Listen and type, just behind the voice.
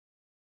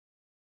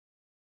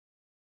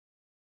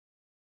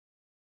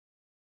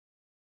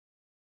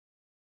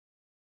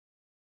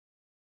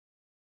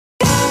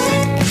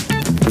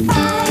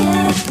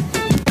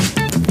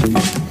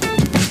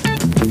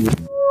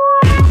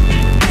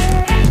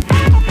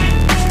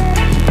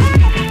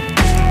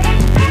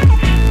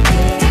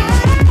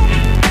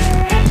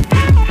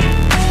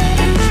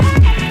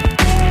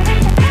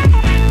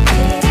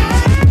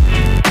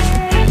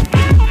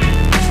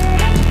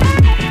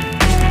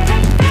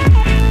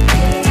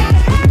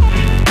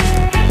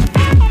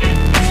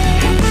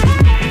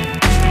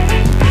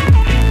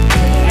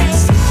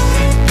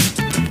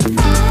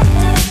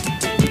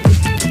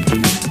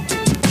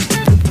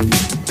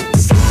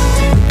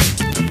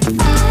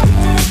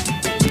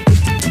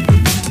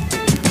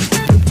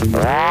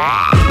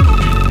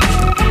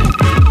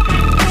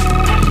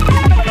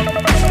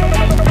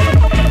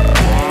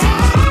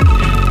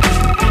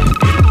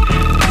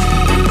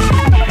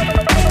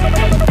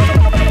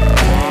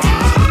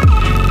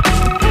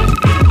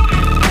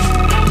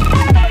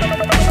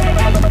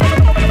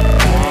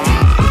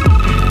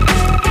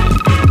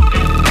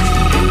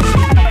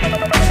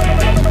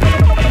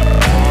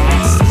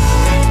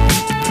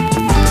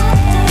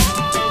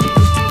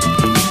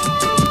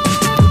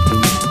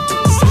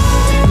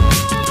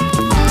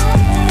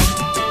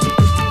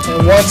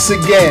Once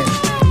again,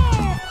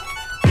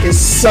 it's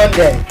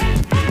Sunday,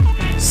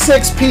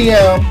 6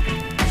 p.m.,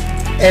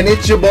 and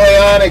it's your boy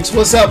Onyx.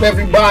 What's up,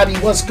 everybody?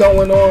 What's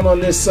going on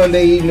this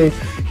Sunday evening?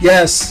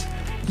 Yes,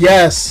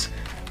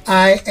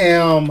 I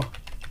am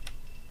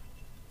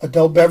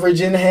adult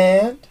beverage in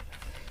hand,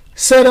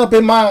 set up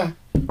in my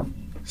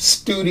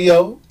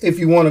studio, if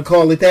you want to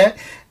call it that,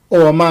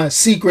 or my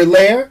secret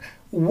lair,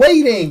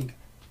 waiting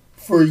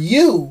for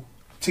you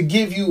to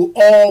give you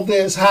all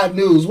this hot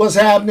news. What's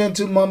happening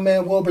to my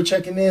man Wilbur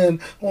checking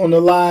in on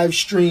the live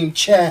stream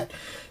chat?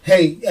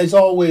 Hey, as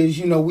always,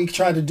 you know, we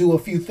try to do a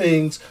few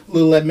things,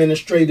 little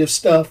administrative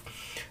stuff.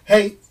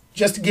 Hey,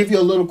 just to give you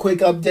a little quick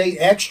update,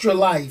 Extra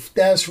Life,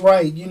 that's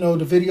right, you know,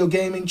 the video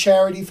gaming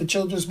charity for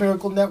Children's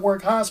Miracle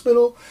Network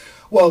Hospital.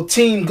 Well,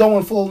 Team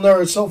Going Full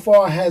Nerd so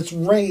far has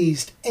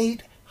raised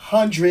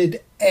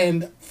 $830.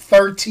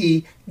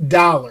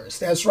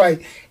 That's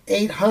right,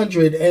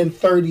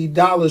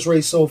 $830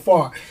 raised so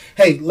far.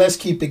 Hey, let's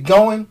keep it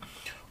going.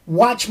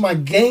 Watch my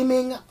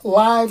gaming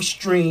live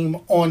stream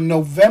on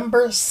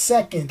November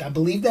 2nd. I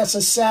believe that's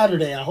a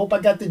Saturday. I hope I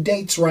got the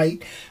dates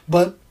right,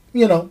 but,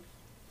 you know,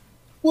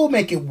 we'll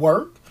make it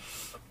work.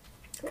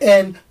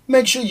 And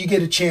make sure you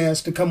get a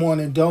chance to come on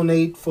and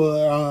donate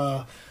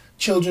for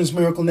Children's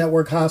Miracle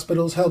Network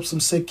Hospitals, help some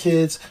sick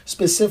kids,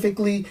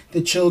 specifically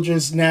the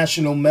Children's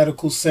National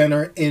Medical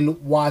Center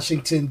in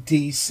Washington,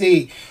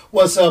 D.C.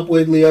 What's up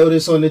with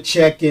Leotis on the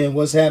check-in?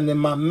 What's happening,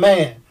 my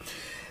man?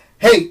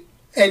 Hey,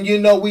 and you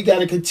know we got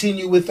to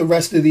continue with the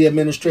rest of the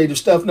administrative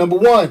stuff. Number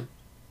one,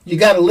 you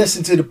got to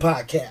listen to the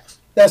podcast.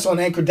 That's on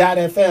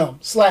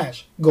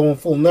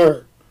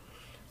anchor.fm/goingfullnerd.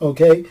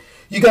 Okay?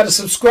 You got to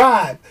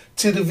subscribe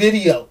to the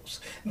videos.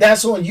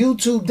 That's on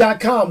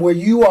youtube.com where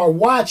you are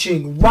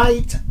watching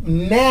right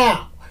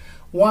now.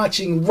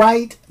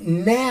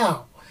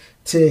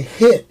 To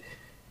hit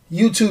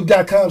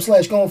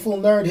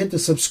youtube.com/goingfullnerd. Hit the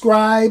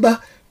subscribe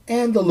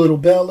and the little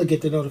bell to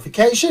get the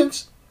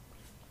notifications.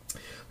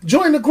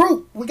 Join the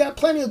group. We got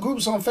plenty of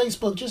groups on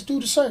Facebook. Just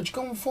do the search,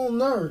 Going Full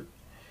Nerd.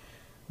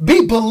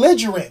 Be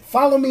belligerent.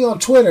 Follow me on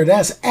Twitter.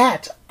 That's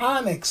at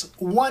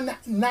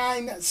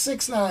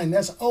Onyx1969.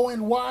 That's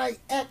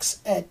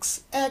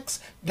ONYXXX.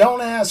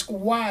 Don't ask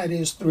why.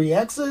 There's 3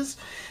 X's.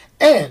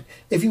 And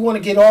if you want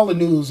to get all the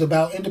news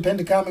about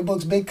independent comic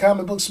books, big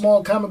comic books,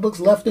 small comic books,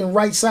 left and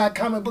right side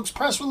comic books,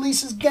 press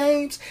releases,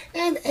 games,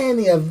 and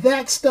any of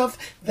that stuff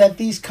that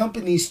these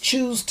companies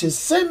choose to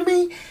send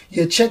me,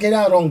 you check it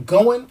out on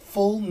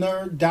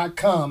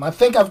goingfullnerd.com. I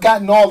think I've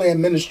gotten all the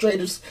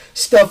administrative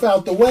stuff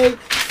out the way.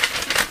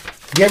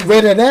 Get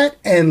rid of that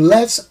and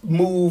let's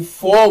move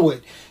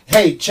forward.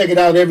 Hey, check it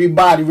out,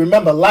 everybody.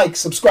 Remember, like,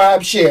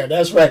 subscribe, share.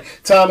 That's right.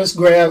 Thomas,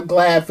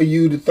 glad for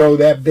you to throw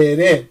that bit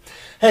in.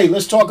 Hey,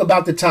 let's talk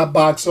about the top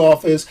box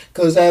office,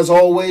 because as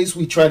always,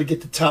 we try to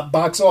get the top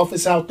box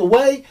office out the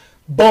way.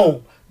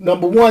 Boom.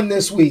 Number 1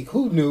 this week.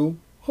 Who knew?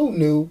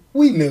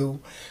 We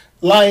knew.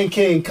 Lion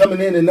King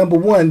coming in at number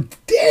 1.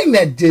 Dang,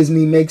 that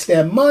Disney makes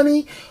that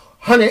money.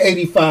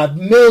 $185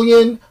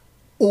 million.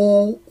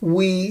 Ooh,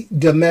 we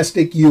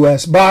domestic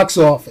U.S. box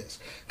office.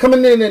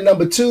 Coming in at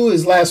number 2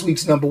 is last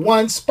week's number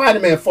 1,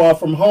 Spider-Man Far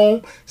From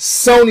Home.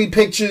 Sony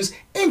Pictures,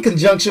 in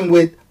conjunction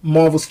with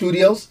Marvel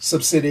Studios,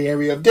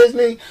 subsidiary of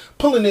Disney,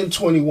 pulling in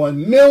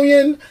 $21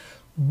 million.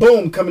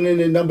 Boom, coming in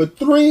at number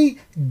 3,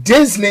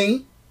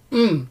 Disney.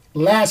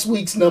 Last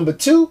week's number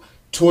 2,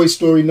 Toy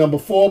Story number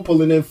 4,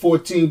 pulling in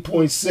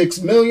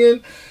 $14.6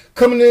 million.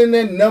 Coming in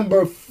at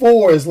number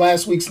 4 is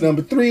last week's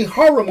number 3,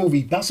 horror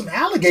movie about some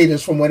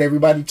alligators from what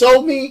everybody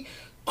told me.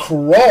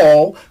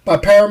 Crawl by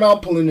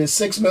Paramount, pulling in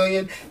 $6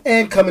 million.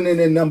 And coming in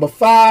at number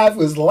 5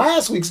 was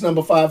last week's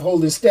number 5,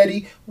 holding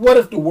steady, What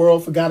If the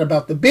World Forgot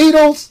About the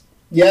Beatles?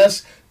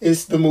 Yes,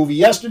 it's the movie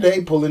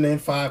yesterday, pulling in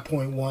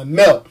 $5.1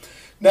 million.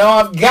 Now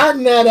I've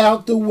gotten that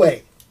out the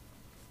way.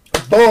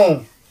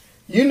 Boom.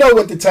 You know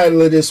what the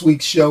title of this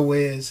week's show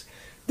is.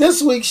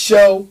 This week's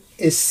show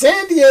is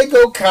San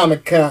Diego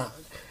Comic-Con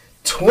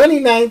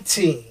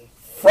 2019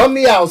 from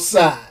the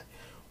outside.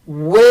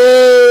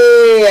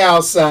 Way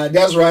outside.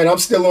 That's right. I'm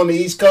still on the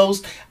East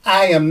Coast.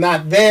 I am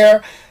not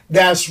there.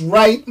 That's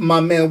right. My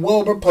man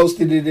Wilbur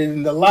posted it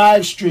in the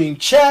live stream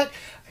chat.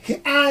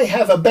 I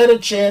have a better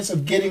chance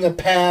of getting a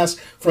pass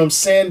from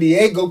San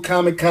Diego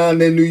Comic-Con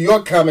than New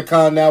York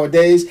Comic-Con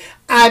nowadays.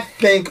 I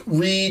think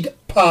Reed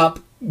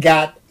Pop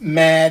got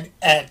mad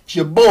at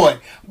your boy.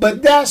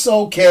 But that's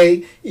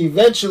okay.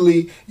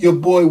 Eventually, your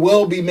boy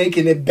will be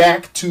making it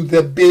back to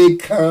the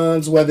big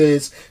cons, whether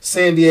it's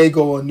San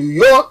Diego or New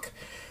York.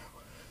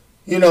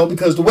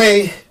 Because the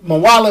way my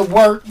wallet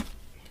worked,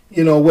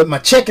 with my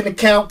checking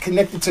account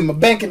connected to my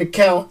banking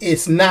account,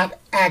 it's not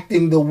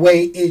acting the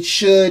way it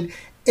should.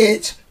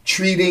 It's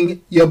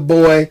treating your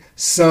boy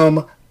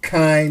some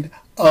kind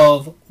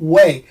of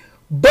way.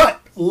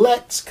 But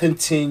let's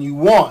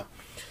continue on.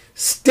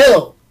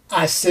 Still,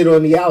 I sit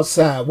on the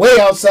outside, way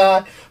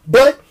outside,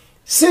 but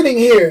sitting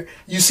here,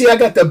 you see I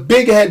got the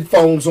big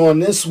headphones on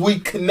this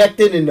week,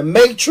 connected in the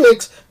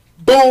matrix,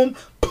 boom,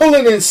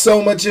 pulling in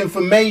so much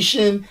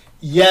information.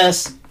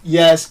 Yes.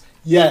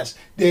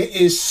 There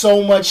is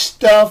so much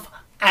stuff,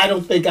 I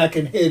don't think I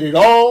can hit it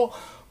all,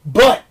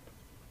 but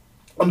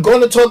I'm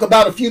going to talk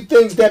about a few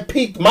things that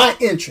piqued my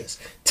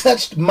interest,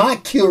 touched my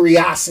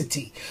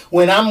curiosity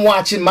when I'm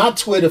watching my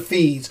Twitter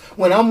feeds,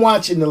 when I'm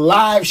watching the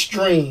live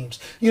streams.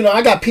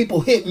 I got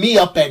people hit me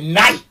up at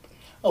night,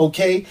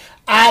 okay?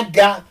 I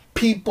got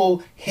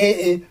people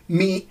hitting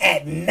me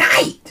at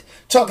night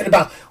talking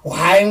about,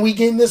 why ain't we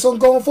getting this on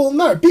Going Full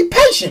Nerd? Be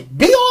patient.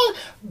 Be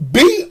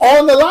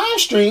on the live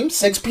stream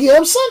 6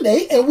 p.m.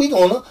 Sunday, and we're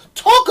going to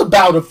talk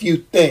about a few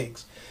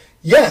things.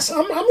 Yes,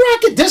 I'm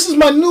rocking. This is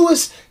my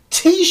newest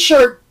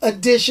T-shirt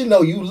edition,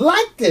 though. You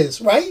like this,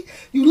 right?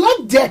 You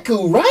like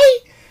Deku, right?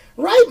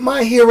 Right?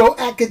 My Hero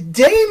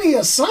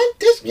Academia, son.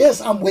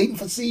 Yes, I'm waiting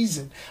for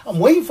season. I'm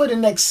waiting for the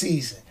next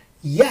season.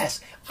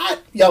 Yes.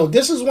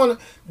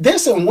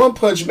 This and One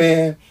Punch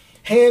Man,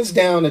 hands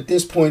down at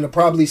this point, are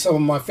probably some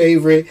of my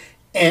favorite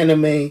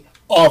anime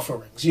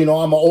offerings. I'm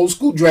an old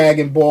school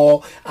Dragon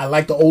Ball. I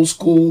like the old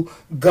school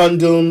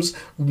Gundams,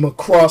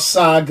 Macross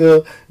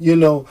Saga.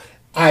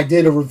 I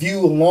did a review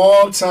a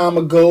long time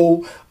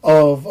ago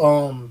of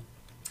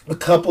a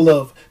couple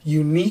of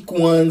unique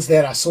ones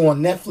that I saw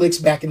on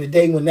Netflix back in the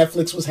day when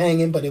Netflix was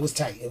hanging, but it was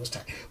tight.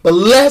 But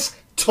let's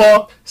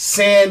talk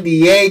San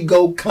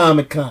Diego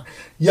Comic-Con.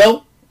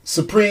 Yo,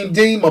 Supreme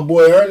D, my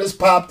boy Ernest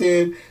popped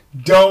in.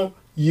 Don't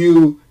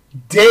you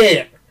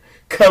dare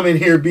come in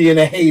here being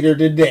a hater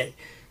today.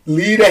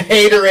 Leave the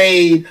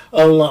haterade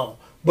alone.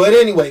 But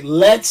anyway,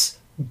 let's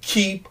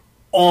keep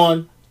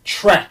on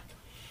track.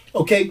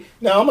 Okay,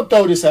 now I'm going to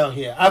throw this out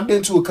here. I've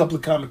been to a couple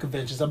of comic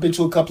conventions. I've been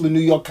to a couple of New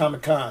York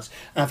Comic Cons.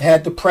 I've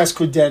had the press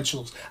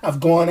credentials.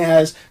 I've gone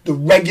as the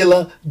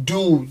regular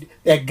dude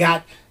that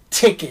got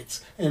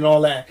tickets and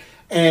all that.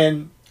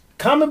 And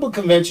comic book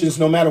conventions,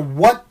 no matter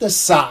what the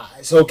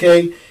size,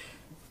 okay,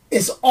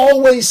 it's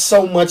always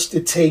so much to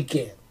take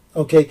in,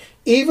 okay?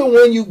 Even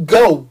when you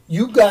go,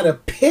 you got to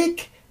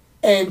pick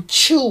and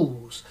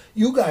choose.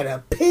 You got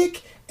to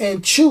pick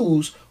and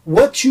choose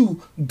what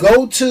you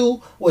go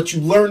to, what you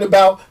learn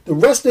about. The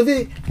rest of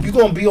it, you're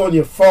going to be on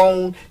your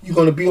phone. You're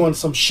going to be on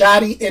some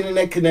shoddy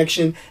internet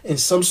connection in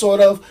some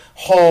sort of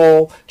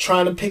hall,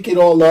 trying to pick it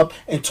all up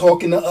and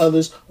talking to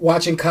others,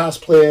 watching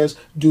cosplayers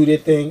do their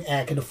thing,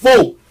 acting a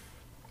fool.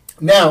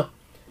 Now,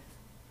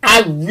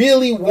 I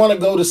really want to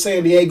go to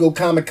San Diego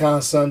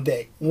Comic-Con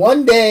someday.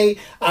 One day,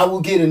 I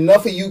will get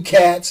enough of you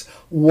cats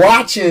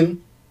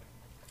watching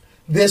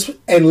this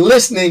and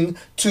listening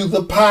to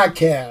the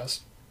podcast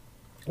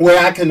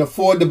where I can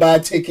afford to buy a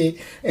ticket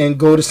and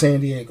go to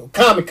San Diego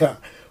Comic-Con.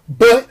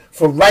 But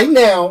for right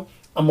now,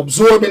 I'm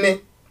absorbing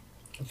it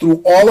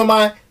through all of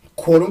my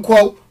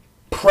quote-unquote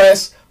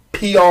press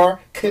PR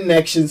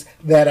connections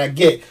that I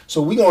get.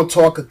 So we're going to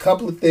talk a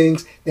couple of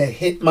things that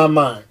hit my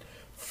mind.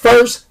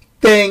 First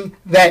thing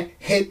that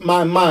hit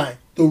my mind,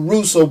 the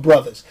Russo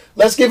brothers.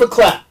 Let's give a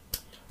clap.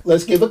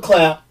 Let's give a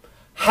clap.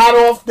 Hot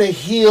off the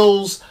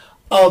heels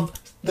of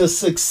the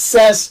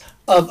success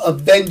of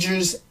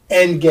Avengers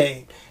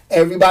Endgame.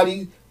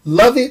 Everybody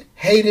love it,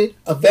 hate it.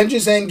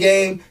 Avengers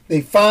Endgame,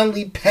 they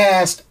finally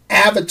passed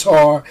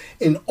Avatar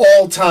in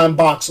all-time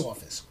box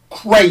office.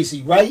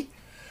 Crazy, right?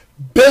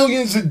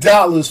 Billions of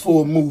dollars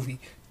for a movie.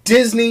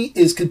 Disney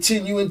is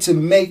continuing to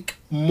make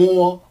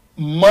more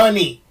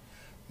money.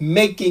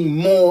 Making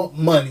more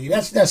money.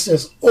 That's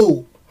just,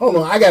 hold on,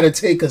 I got to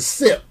take a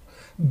sip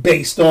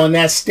based on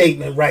that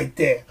statement right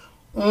there.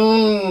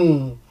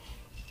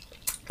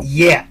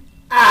 Yeah.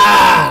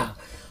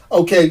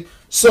 Okay,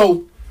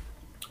 so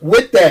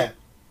with that,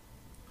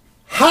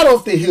 hot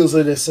off the heels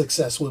of their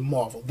success with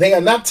Marvel, they are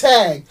not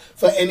tagged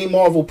for any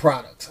Marvel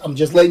products. I'm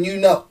just letting you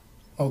know.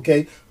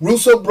 Okay,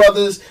 Russo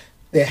brothers,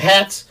 their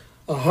hats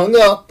are hung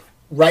up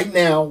right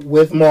now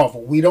with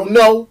Marvel. We don't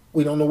know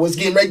what's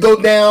getting ready to go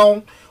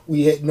down.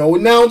 We had no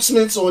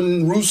announcements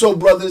on Russo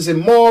brothers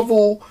and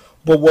Marvel,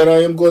 but what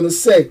I am going to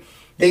say,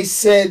 they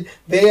said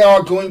they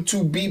are going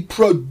to be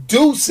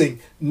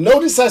producing.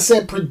 Notice I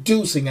said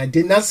producing. I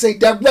did not say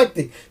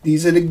directing.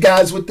 These are the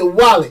guys with the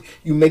wallet.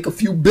 You make a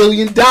few $1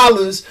 billion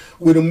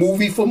with a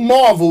movie for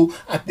Marvel,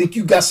 I think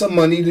you got some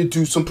money to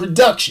do some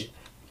production.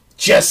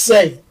 Just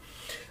saying.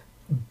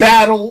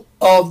 Battle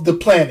of the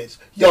Planets.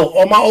 Yo,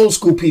 all my old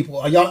school people,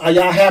 are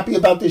y'all happy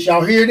about this?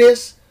 Y'all hear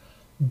this?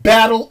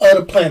 Battle of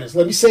the Planets.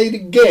 Let me say it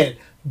again.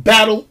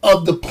 Battle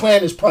of the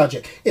Planets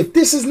project. If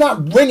this is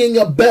not ringing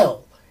a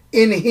bell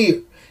in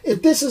here,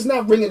 if this is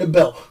not ringing a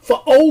bell,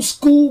 for old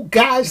school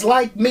guys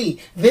like me,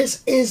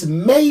 this is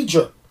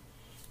major.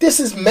 This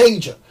is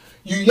major.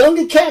 You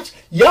younger cats,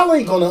 y'all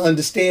ain't going to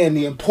understand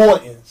the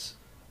importance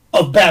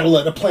of Battle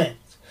of the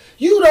Planets.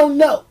 You don't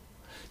know.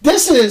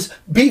 This is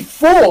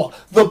before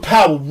the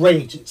Power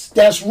Rangers.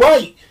 That's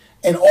right.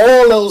 And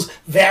all those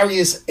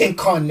various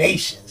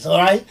incarnations, all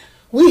right?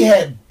 We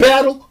had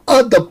Battle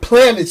of the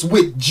Planets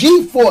with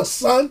G-Force,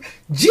 son.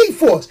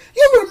 G-Force.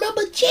 You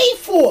remember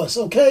G-Force,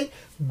 okay?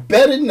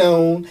 Better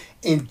known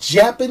in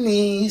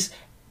Japanese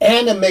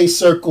anime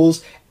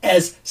circles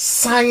as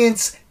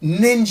Science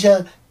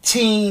Ninja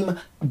Team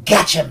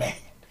Gatchaman.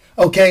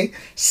 Okay?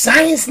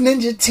 Science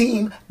Ninja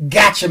Team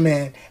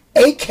Gatchaman,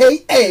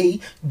 a.k.a.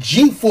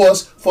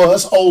 G-Force for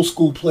us old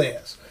school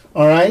players.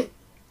 All right?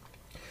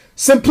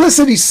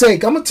 Simplicity's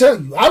sake, I'm gonna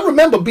tell you, I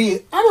remember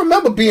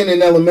being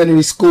in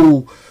elementary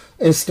school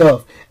and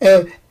stuff,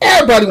 and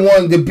everybody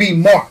wanted to be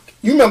Mark.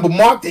 You remember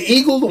Mark the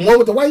Eagle, the one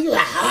with the white? You're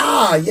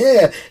like,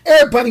 yeah.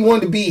 Everybody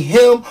wanted to be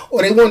him,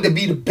 or they wanted to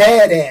be the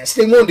badass.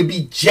 They wanted to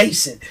be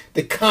Jason,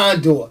 the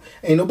Condor.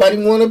 Ain't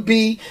nobody want to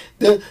be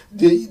the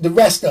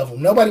rest of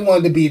them. Nobody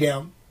wanted to be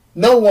them.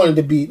 No one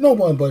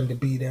wanted to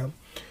be them.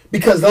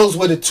 Because those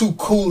were the two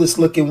coolest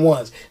looking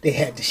ones. They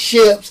had the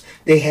ships,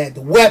 they had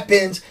the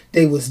weapons,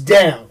 they was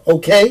down,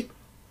 okay?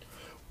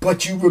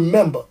 But you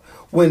remember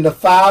when the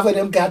five of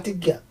them got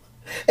together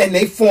and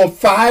they formed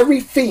Fiery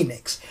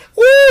Phoenix.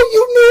 Ooh,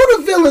 you knew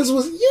the villains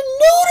was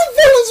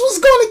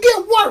gonna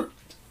get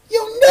worked.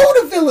 You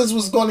knew the villains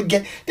was gonna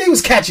they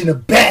was catching a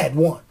bad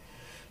one.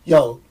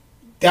 Yo,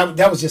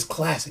 that was just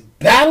classic.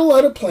 Battle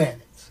of the Planets.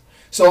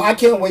 So I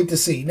can't wait to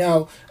see.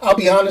 Now, I'll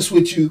be honest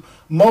with you,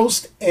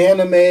 most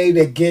anime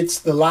that gets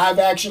the live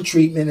action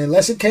treatment,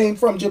 unless it came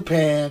from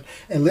Japan,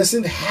 unless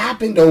it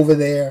happened over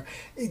there,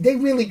 they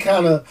really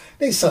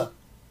they suck.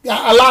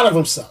 A lot of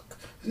them suck.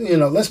 You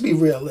know, let's be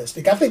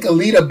realistic. I think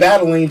Alita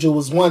Battle Angel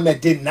was one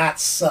that did not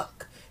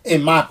suck,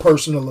 in my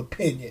personal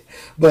opinion.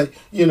 But,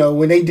 you know,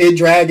 when they did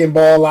Dragon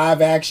Ball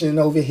live action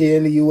over here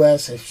in the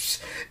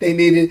U.S.,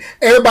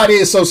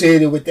 everybody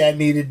associated with that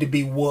needed to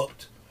be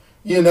whooped.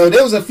 You know,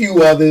 there was a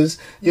few others.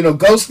 You know,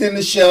 Ghost in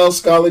the Shell,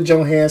 Scarlett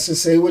Johansson,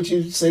 say what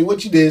you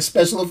did.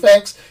 Special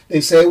effects, they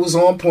say it was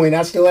on point.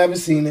 I still haven't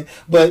seen it,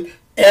 but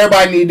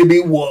everybody need to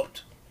be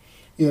whooped.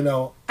 You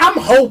know, I'm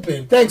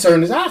hoping. Thanks,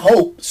 Ernest. I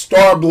hope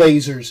Star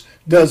Blazers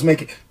does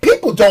make it.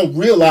 People don't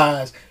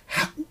realize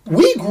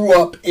we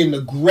grew up in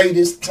the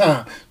greatest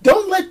time.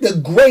 Don't let the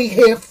gray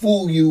hair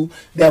fool you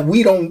that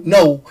we don't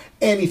know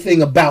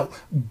anything about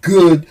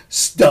good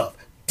stuff.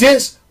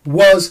 This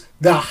was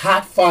the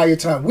hot fire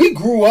time. We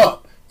grew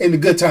up in the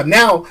good time.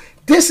 Now,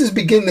 this is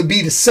beginning to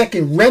be the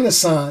second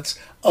renaissance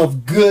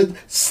of good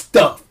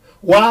stuff.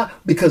 Why?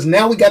 Because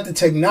now we got the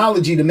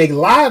technology to make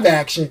live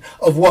action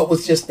of what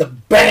was just the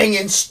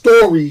banging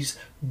stories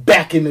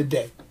back in the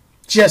day.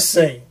 Just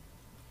saying.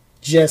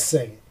 Just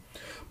saying.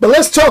 But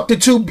let's talk the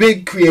two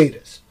big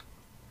creators.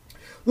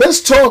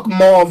 Let's talk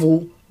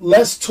Marvel.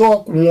 Let's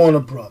talk Warner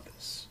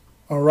Brothers.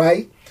 All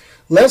right?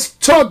 Let's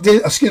talk,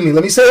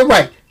 let me say it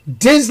right.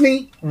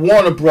 Disney,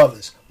 Warner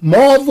Brothers,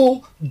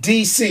 Marvel,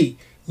 DC.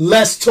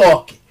 Let's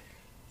talk it.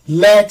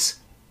 Let's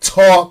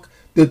talk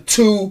the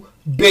two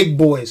big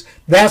boys.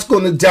 That's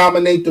going to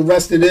dominate the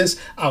rest of this.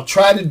 I'll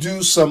try to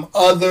do some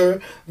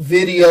other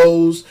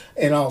videos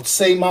and I'll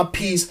say my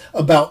piece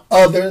about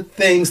other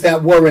things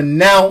that were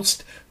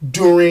announced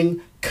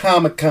during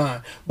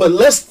Comic-Con. But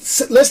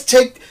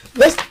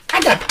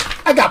I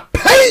got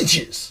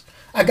pages.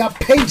 I got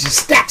pages,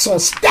 stacks on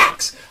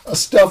stacks of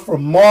stuff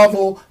from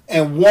Marvel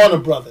and Warner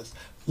Brothers.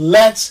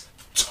 Let's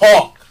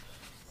talk.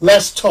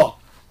 Let's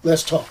talk.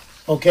 Let's talk.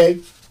 Okay?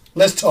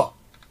 Let's talk.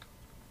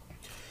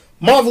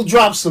 Marvel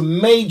dropped some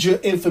major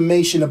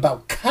information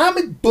about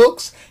comic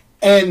books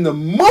and the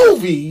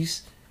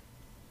movies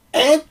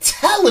and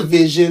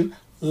television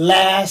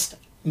last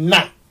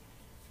night.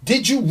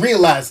 Did you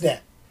realize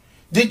that?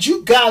 Did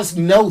you guys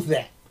know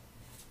that?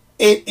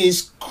 It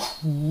is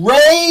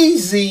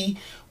crazy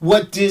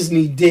what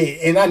Disney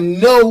did. And I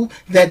know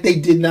that they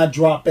did not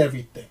drop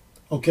everything.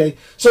 Okay?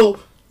 So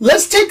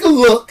let's take a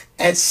look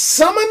at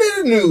some of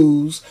the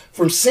news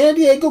from San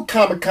Diego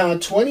Comic-Con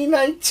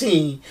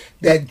 2019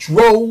 that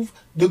drove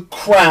the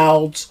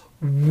crowds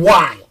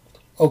wild.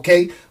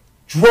 Okay?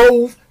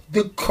 Drove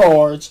the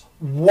crowds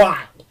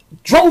wild.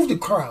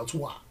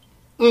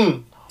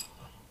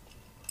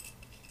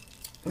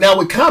 Now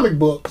with comic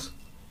books,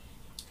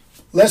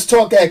 let's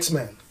talk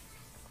X-Men.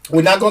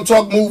 We're not going to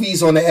talk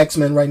movies on the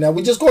X-Men right now.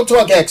 We're just going to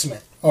talk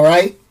X-Men, all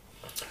right?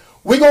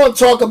 We're going to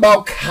talk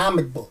about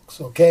comic books,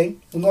 okay?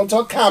 We're going to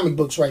talk comic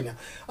books right now.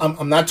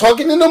 I'm not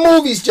talking in the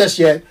movies just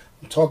yet.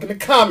 I'm talking to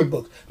comic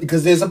books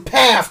because there's a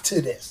path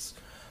to this,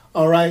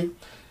 all right?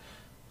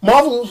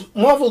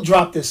 Marvel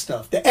dropped this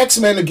stuff. The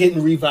X-Men are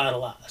getting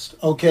revitalized,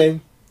 okay?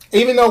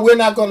 Even though we're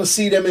not going to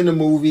see them in the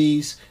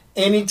movies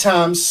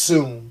anytime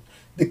soon,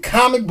 the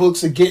comic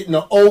books are getting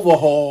an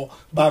overhaul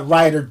by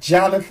writer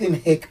Jonathan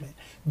Hickman.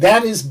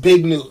 That is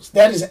big news.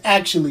 That is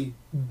actually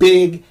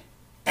big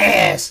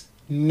ass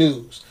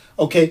news.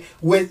 Okay,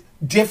 with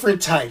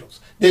different titles.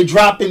 They're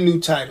dropping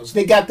new titles.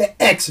 They got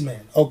the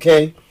X-Men,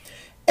 okay?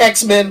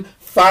 X-Men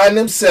find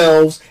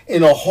themselves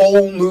in a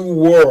whole new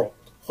world,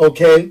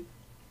 okay?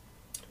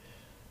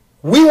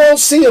 We won't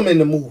see him in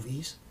the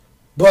movies,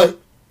 but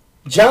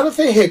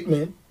Jonathan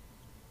Hickman,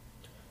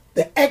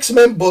 the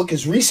X-Men book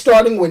is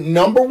restarting with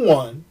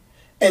 #1.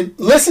 And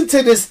listen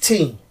to this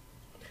team.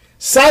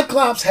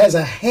 Cyclops has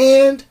a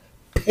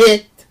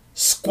hand-picked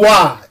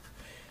squad.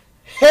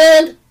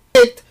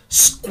 Hand-picked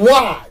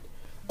squad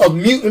of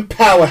mutant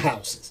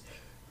powerhouses.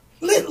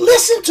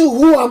 Listen to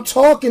who I'm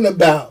talking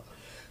about.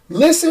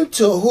 Listen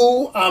to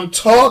who I'm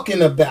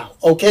talking about.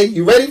 Okay,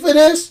 you ready for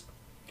this?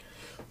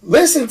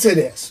 Listen to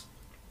this.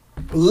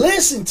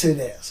 Listen to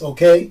this,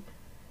 okay?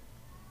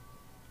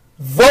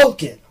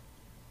 Vulcan,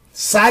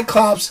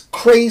 Cyclops'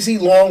 crazy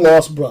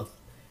long-lost brother.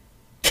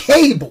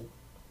 Cable,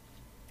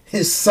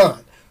 his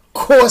son.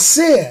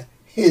 Corsair,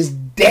 his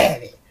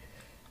daddy.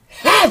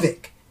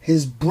 Havoc,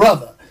 his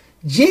brother.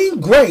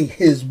 Jean Grey,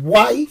 his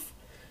wife.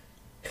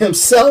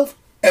 Himself,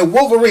 and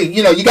Wolverine.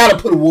 You know, you got to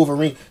put a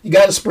Wolverine. You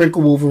got to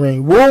sprinkle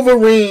Wolverine.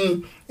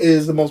 Wolverine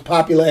is the most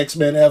popular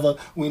X-Men ever.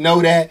 We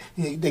know that.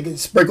 They can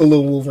sprinkle a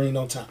little Wolverine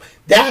on top.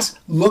 That's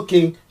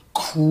looking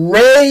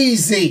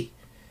crazy.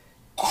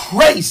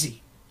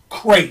 Crazy.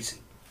 Crazy.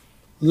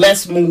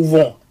 Let's move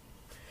on.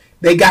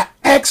 They got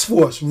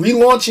X-Force,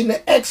 relaunching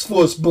the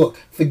X-Force book.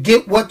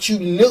 Forget what you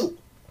knew.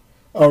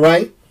 All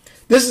right?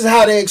 This is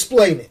how they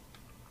explain it.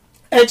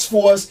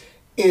 X-Force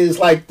is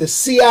like the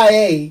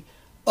CIA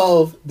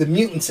of the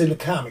mutants in the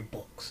comic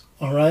books.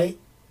 All right?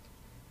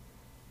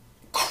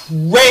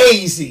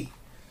 Crazy.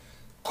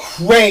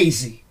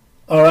 Crazy.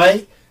 All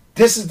right?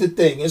 This is the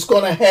thing. It's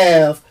going to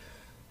have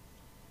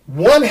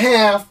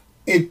 1/2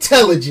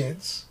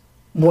 intelligence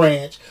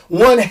branch,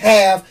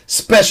 1/2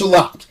 special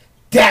ops.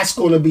 That's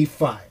going to be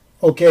fine.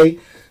 Okay?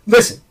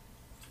 Listen,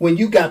 when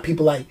you got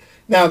people like,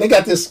 now they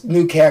got this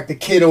new character,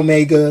 Kid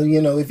Omega.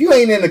 You know, if you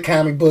ain't in the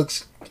comic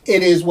books,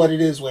 it is what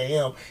it is with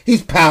him.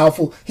 He's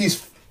powerful.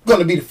 He's going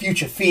to be the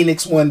future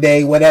Phoenix one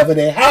day, whatever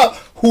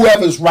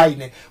whoever's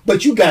writing it.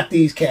 But you got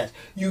these cats.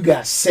 You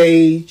got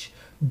Sage,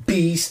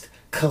 Beast,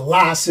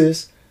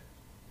 Colossus,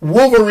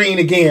 Wolverine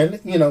again,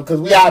 you know,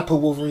 because we gotta put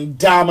Wolverine,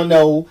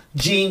 Domino,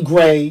 Jean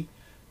Grey,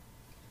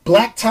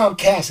 Black Tom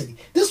Cassidy.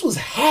 This was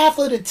half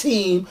of the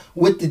team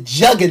with the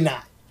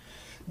Juggernaut.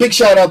 Big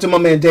shout out to my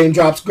man Dame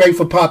Drops. Great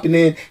for popping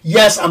in.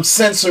 Yes, I'm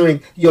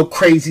censoring your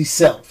crazy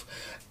self.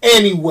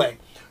 Anyway,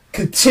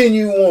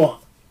 continue on.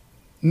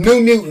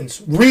 New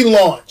Mutants,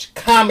 relaunch,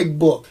 comic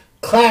book,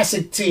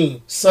 classic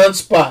team,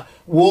 Sunspot,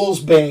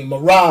 Wolfsbane,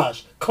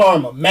 Mirage,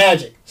 Karma,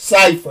 Magic,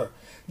 Cypher.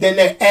 Then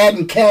they're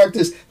adding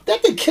characters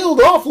that they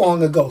killed off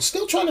long ago.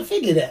 Still trying to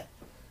figure that.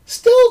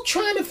 Still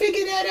trying to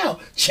figure that out.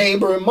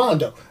 Chamber and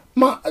Mondo.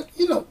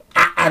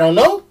 I don't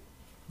know.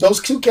 Those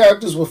two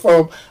characters were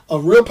from a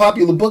real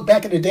popular book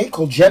back in the day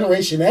called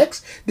Generation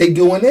X. They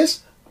doing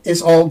this.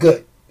 It's all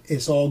good.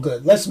 It's all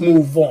good. Let's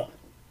move on.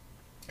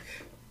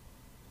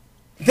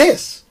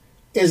 This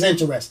is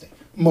interesting.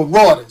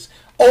 Marauders.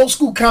 Old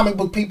school comic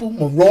book people.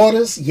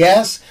 Marauders,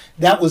 yes.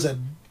 That was a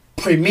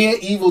premier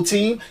evil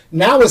team.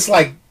 Now it's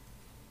like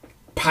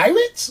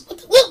pirates?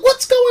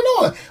 What's going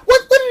on?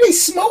 What are they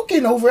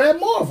smoking over at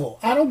Marvel?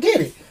 I don't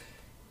get it.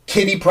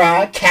 Kitty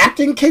Pryde.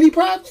 Captain Kitty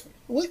Pryde?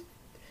 What?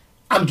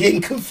 I'm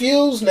getting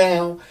confused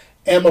now.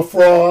 Emma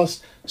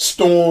Frost,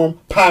 Storm,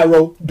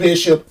 Pyro,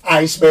 Bishop,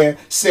 Iceman,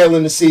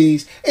 Sailing the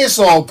Seas. It's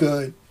all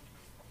good.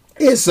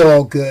 It's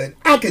all good.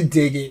 I can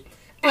dig it.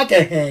 I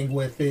can hang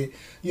with it.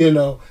 You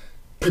know,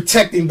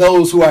 protecting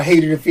those who are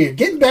hated and feared.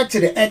 Getting back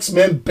to the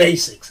X-Men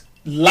basics.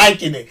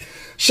 Liking it.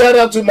 Shout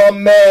out to my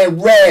man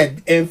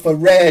Red,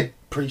 Infrared.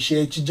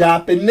 Appreciate you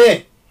dropping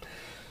in.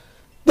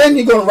 Then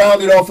you're going to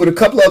round it off with a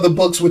couple other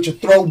books which are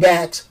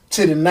throwbacks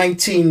to the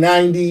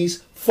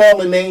 1990s.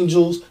 Fallen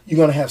Angels. You're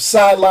going to have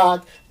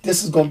Psylocke.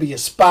 This is going to be a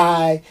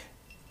spy,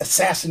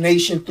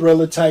 assassination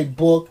thriller type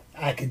book.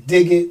 I could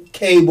dig it.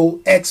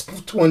 Cable,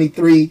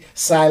 X-23,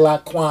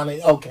 Psylocke,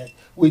 Quantity. Okay,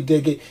 we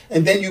dig it.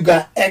 And then you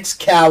got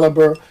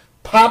Excalibur,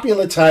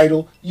 popular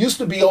title. Used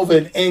to be over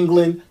in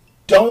England.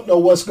 Don't know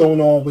what's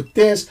going on with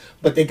this,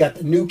 but they got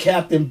the new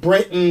Captain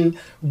Britain,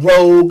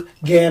 Rogue,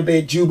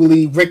 Gambit,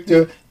 Jubilee,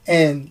 Richter,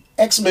 and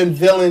X-Men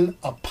villain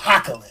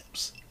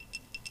Apocalypse.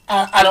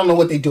 I don't know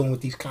what they're doing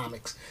with these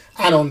comics.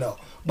 I don't know.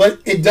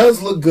 But it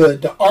does look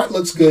good. The art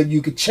looks good.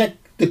 You can check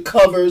the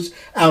covers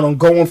out on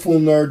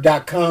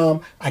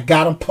goingfullnerd.com. I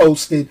got them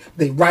posted.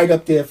 They right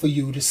up there for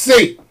you to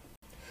see.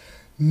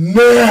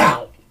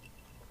 Now,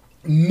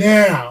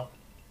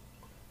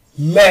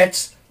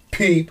 let's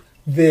peep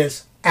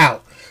this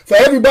out. For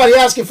everybody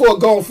asking for a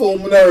Going Full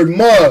Nerd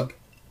mug,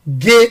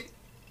 get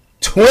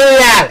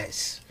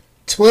 $20.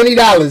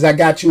 $20, I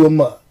got you a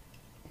mug.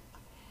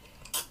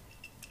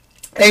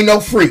 Ain't no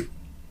free.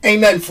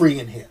 Ain't nothing free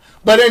in here.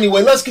 But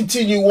anyway, let's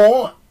continue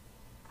on.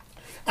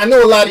 I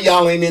know a lot of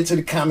y'all ain't into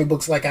the comic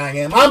books like I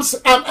am.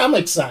 I'm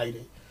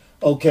excited.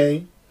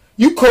 Okay?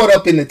 You caught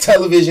up in the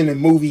television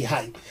and movie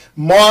hype.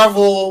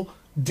 Marvel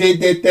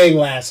did their thing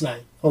last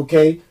night.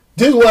 Okay?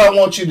 This is what I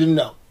want you to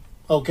know.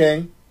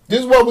 Okay? This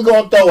is what we're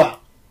going to throw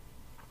out.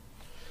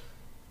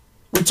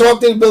 We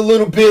talked a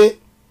little bit.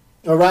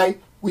 All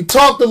right? We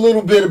talked a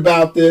little bit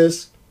about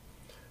this.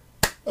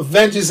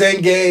 Avengers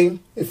Endgame.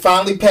 It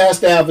finally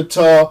passed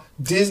Avatar.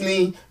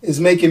 Disney is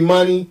making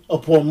money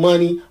upon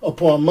money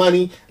upon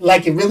money.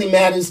 Like it really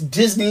matters.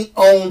 Disney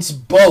owns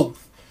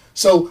both.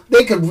 So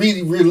they could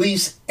really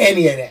release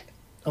any of that.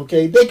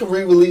 Okay? They could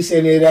re-release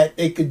any of that.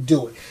 They could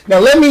do it. Now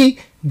let me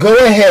go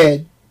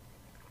ahead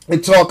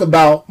and talk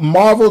about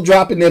Marvel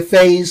dropping their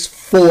Phase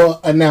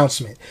 4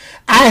 announcement.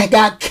 I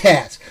got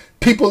cats.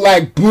 People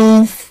like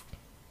Booth.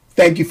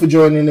 Thank you for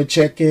joining the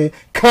check-in.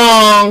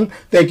 Kong,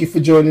 thank you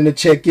for joining the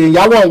check-in.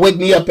 Y'all want to wake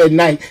me up at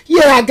night.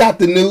 Yeah, I got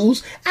the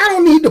news. I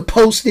don't need to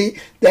post it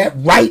that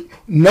right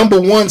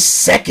number 1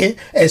 second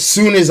as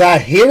soon as I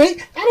hear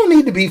it. I don't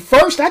need to be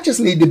first. I just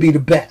need to be the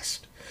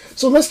best.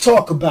 So let's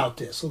talk about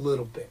this a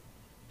little bit.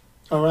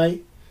 All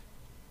right?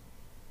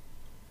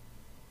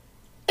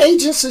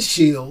 Agents of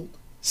S.H.I.E.L.D.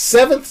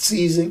 7th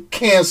season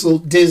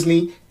canceled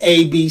Disney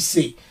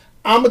ABC.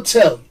 I'm going to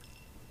tell you.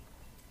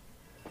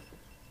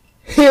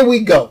 Here we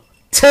go.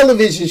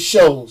 Television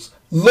shows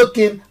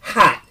looking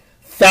hot.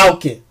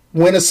 Falcon,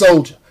 Winter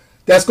Soldier.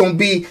 That's going to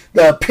be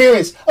the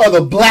appearance of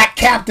the Black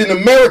Captain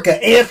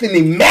America,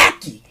 Anthony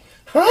Mackie.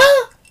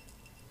 Huh?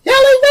 Y'all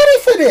ain't ready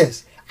for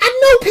this. I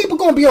know people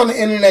going to be on the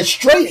internet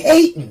straight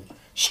hating.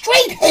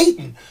 Straight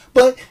hating.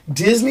 But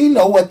Disney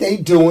know what they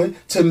doing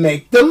to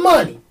make the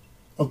money.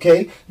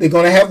 Okay? They're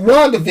going to have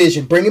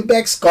WandaVision, bringing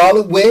back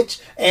Scarlet Witch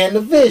and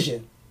the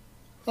Vision.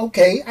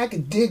 Okay, I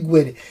can dig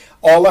with it.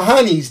 All the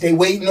honeys, they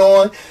waiting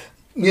on,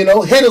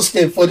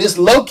 Hiddleston for this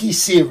Loki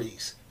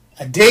series.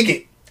 I dig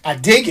it. I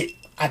dig it.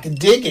 I can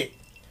dig it.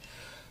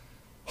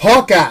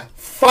 Hawkeye.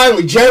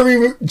 Finally,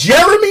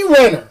 Jeremy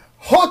Renner.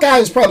 Hawkeye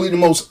is probably the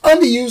most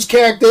underused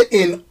character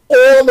in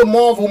all the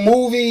Marvel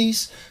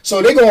movies.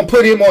 So they're going to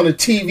put him on a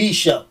TV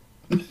show.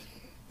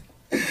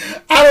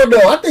 I don't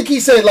know. I think he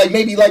said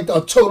maybe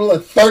a total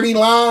of 30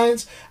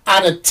 lines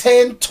out of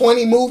 10,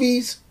 20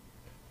 movies.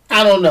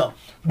 I don't know.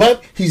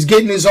 But he's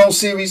getting his own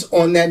series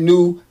on that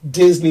new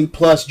Disney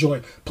Plus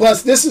joint.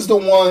 Plus, this is the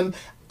one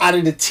out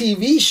of the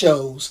TV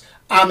shows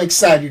I'm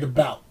excited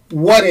about.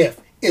 What If?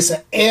 It's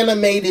an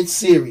animated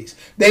series.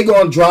 They're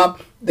going to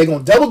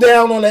double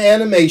down on the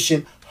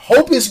animation.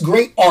 Hope it's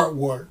great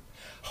artwork.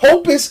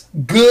 Hope it's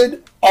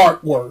good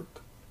artwork.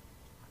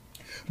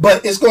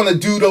 But it's going to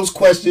do those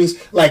questions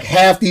like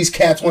half these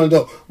cats want to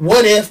know.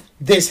 What if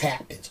this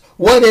happens?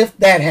 What if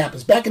that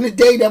happens? Back in the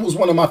day, that was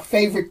one of my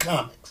favorite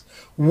comics.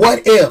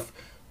 What if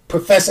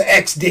Professor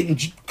X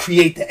didn't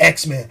create the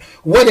X-Men?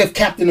 What if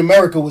Captain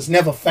America was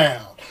never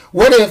found?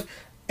 What if,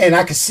 and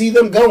I could see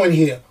them going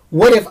here,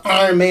 what if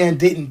Iron Man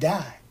didn't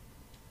die?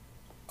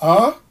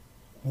 Huh?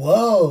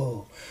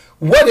 Whoa.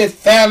 What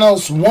if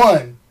Thanos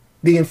won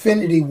the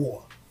Infinity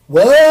War?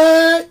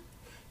 What?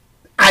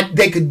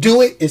 They could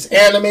do it. It's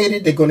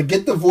animated. They're going to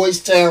get the voice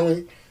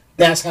talent.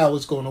 That's how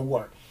it's going to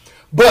work.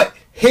 But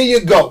here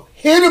you go.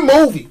 Here are the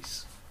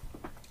movies.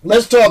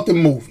 Let's talk the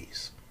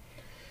movies.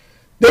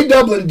 They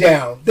doubling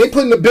down. They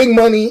putting the big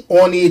money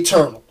on the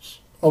Eternals.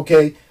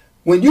 Okay?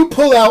 When you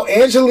pull out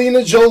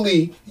Angelina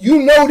Jolie,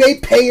 you know they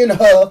paying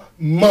her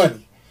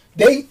money.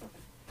 They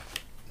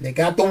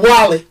got the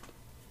wallet.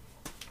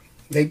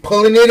 They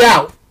pulling it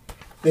out.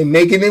 They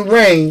making it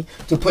rain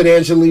to put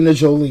Angelina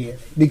Jolie in.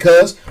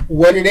 Because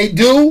what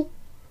do?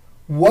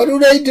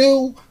 What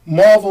do?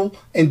 Marvel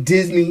and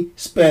Disney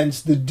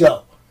spends the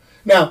dough.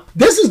 Now,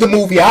 this is the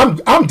movie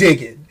I'm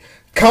digging.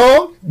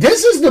 Kong,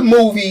 this is the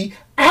movie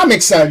I'm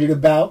excited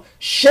about.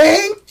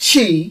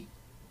 Shang-Chi,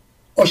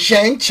 or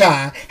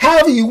Shang-Chi,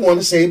 however you want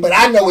to say it, but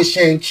I know it's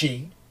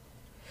Shang-Chi.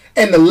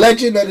 And the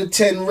Legend of the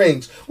Ten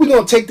Rings. We're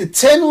going to take the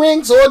Ten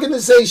Rings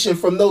organization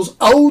from those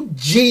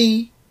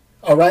OG,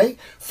 all right,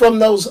 from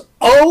those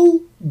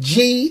OG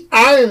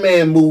Iron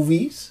Man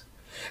movies,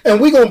 and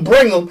we're going to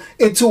bring them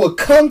into a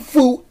kung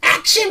fu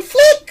action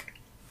flick?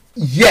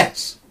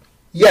 Yes.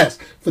 Yes.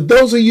 For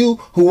those of you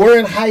who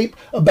weren't hype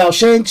about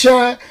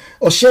Shang-Chi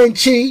or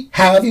Shang-Chi,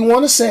 however you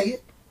want to say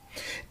it,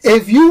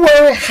 if you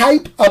weren't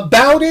hype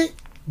about it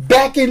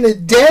back in the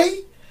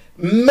day,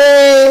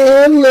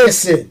 man,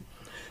 listen,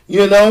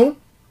 you know,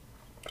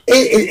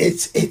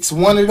 it's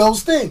one of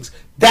those things.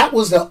 That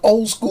was the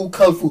old school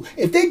kung fu.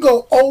 If they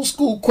go old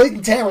school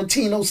Quentin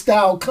Tarantino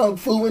style kung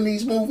fu in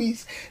these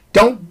movies,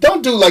 don't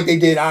do like they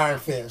did Iron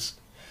Fist.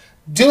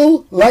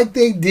 Do like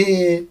they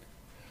did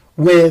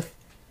with,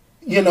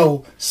 you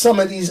know, some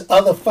of these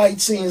other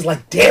fight scenes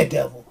like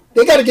Daredevil.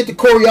 They got to get the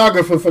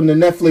choreographer from the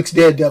Netflix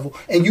Daredevil,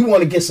 and you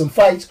want to get some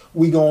fights,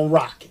 we gonna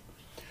rock it.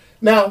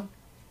 Now,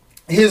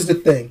 here's the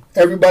thing.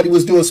 Everybody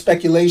was doing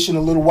speculation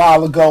a little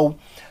while ago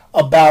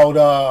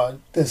about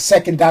the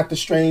second Doctor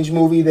Strange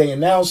movie. They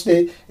announced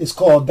it. It's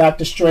called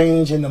Doctor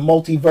Strange in the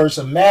Multiverse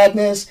of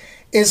Madness.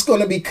 It's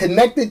going to be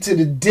connected to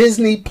the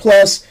Disney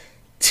Plus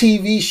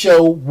TV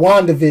show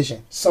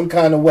WandaVision, some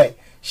kind of way.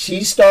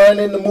 She's starring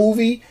in the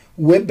movie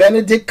with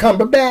Benedict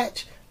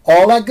Cumberbatch,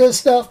 all that good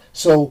stuff.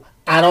 So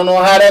I don't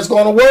know how that's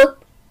going to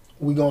work.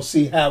 We're going to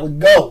see how it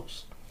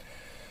goes.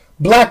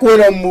 Black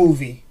Widow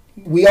movie.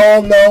 We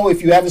all know,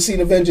 if you haven't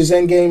seen Avengers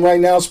Endgame right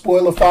now,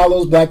 spoiler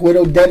follows, Black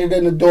Widow deaded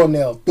in the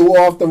doornail, threw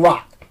off the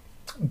rock.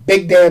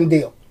 Big damn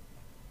deal.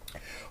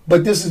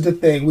 But this is the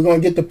thing. We're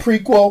going to get the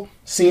prequel,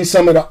 seeing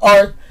some of the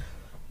art.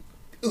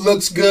 It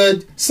looks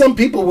good. Some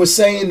people were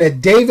saying that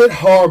David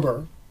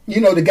Harbour, you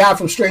know, the guy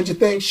from Stranger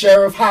Things,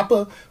 Sheriff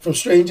Hopper from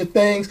Stranger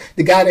Things,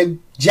 the guy that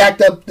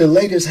jacked up the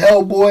latest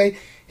Hellboy,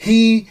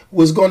 he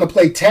was going to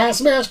play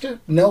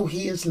Taskmaster. No,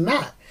 he is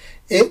not.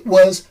 It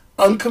was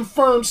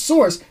unconfirmed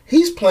source.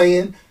 He's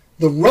playing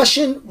the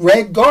Russian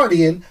Red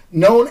Guardian,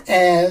 known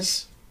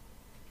as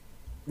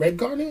Red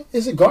Guardian.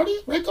 Is it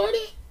Guardian? Red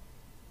Guardian?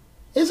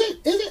 Is it?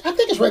 I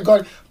think it's Red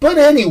Guardian. But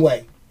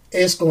anyway,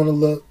 it's going to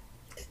look.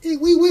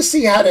 We'll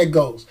see how that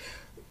goes.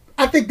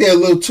 I think they're a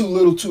little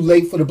too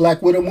late for the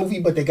Black Widow movie,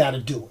 but they got to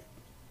do it.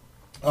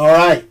 All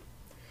right.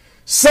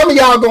 Some of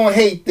y'all going to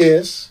hate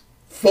this.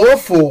 Thor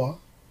 4,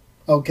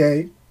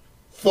 okay?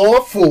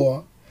 Thor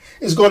 4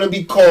 is going to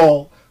be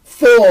called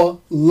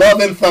Thor Love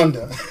and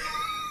Thunder.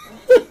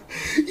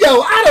 Yo,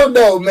 I don't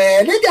know,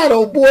 man. They got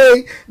old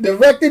boy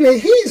directing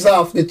it. He's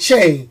off the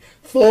chain.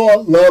 Thor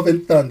Love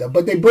and Thunder.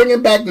 But they're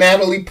bringing back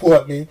Natalie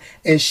Portman,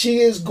 and she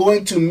is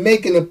going to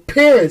make an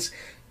appearance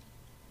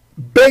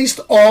based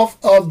off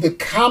of the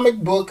comic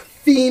book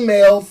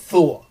female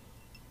Thor.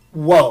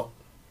 Whoa.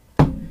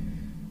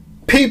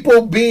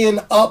 People being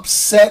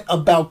upset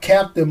about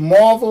Captain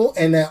Marvel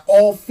and that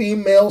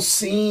all-female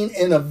scene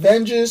in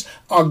Avengers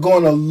are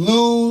going to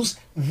lose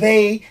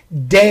their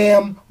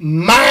damn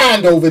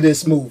mind over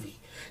this movie.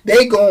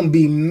 They going to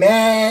be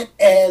mad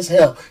as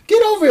hell.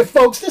 Get over it,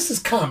 folks. This is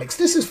comics.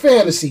 This is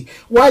fantasy.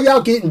 Why y'all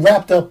getting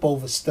wrapped up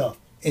over stuff?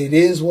 It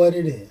is what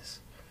it is.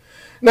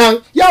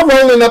 Now, y'all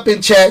rolling up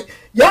in chat.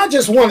 Y'all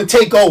just want to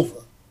take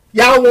over.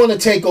 Y'all want to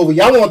take over.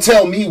 Y'all want to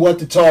tell me what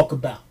to talk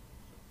about.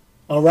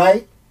 All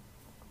right?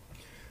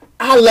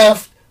 I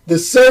left the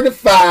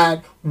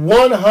certified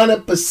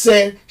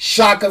 100%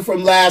 shocker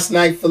from last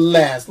night for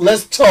last.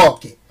 Let's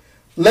talk it.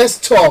 Let's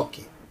talk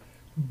it.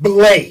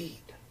 Blade.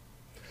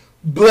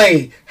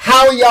 Blade.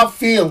 How are y'all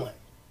feeling?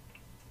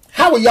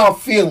 How are y'all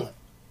feeling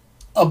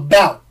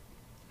about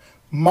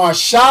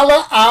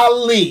Mahershala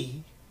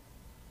Ali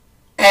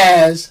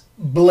as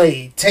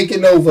Blade,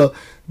 taking over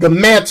the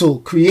mantle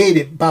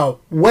created by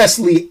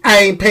Wesley I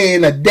ain't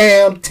paying a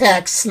damn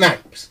tax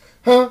Snipes?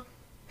 Huh?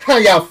 How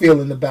y'all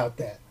feeling about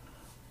that?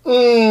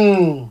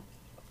 You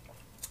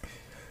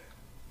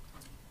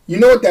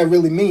know what that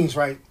really means,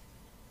 right?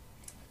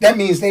 That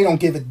means they don't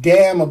give a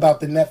damn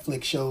about the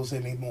Netflix shows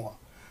anymore.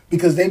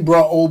 Because they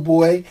brought old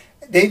boy,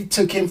 they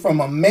took him from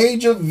a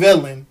major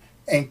villain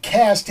and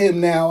cast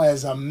him now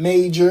as a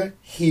major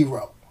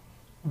hero.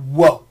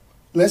 Whoa.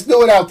 Let's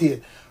do it out there.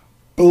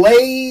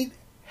 Blade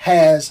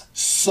has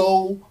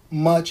so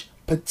much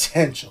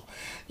potential.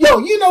 Yo,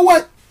 you know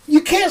what? You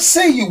can't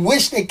say you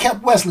wish they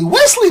kept Wesley.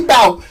 Wesley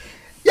about,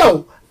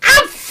 yo,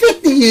 I'm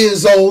 50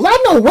 years old. I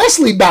know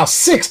Wesley about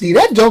 60.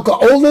 That joker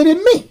older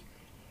than me.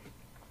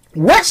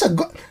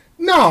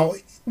 No,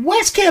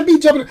 Wes can't be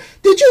jumping.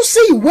 Did you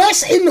see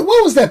Wes in the,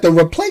 what was that, the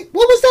replace?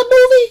 What was that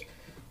movie?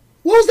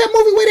 What was that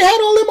movie where they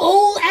had all them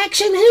old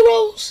action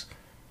heroes?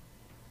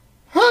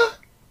 Huh?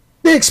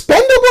 The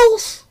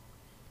Expendables?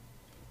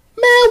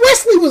 Man,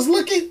 Wesley was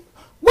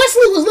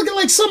looking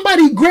like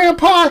somebody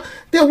grandpa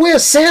that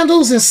wears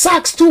sandals and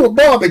socks to a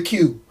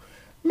barbecue.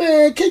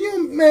 Man, can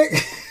you, man,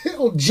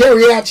 oh,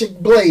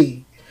 geriatric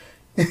Blade.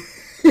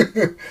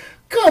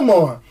 Come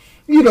on.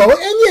 You know,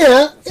 and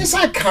yeah, it's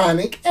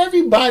iconic.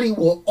 Everybody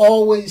will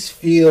always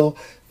feel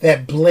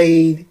that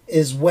Blade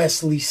is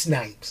Wesley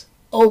Snipes.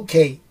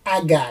 Okay,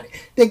 I got it.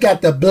 They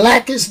got the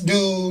blackest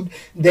dude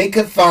they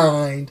could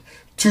find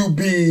to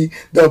be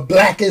the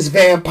blackest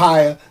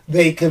vampire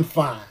they can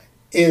find.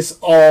 It's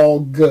all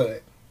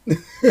good.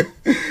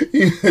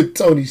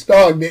 Tony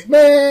Stark did,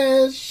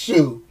 man,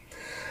 shoot.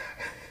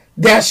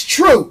 That's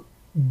true.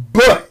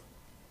 But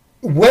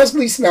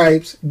Wesley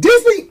Snipes,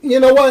 Disney, you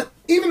know what?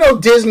 Even though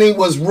Disney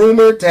was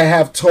rumored to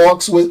have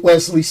talks with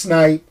Wesley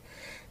Snipes,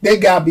 they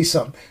gotta be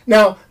something.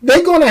 Now,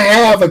 they're gonna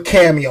have a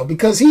cameo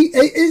because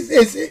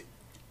it's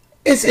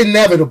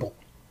inevitable.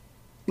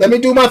 Let me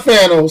do my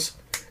Thanos.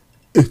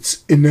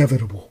 It's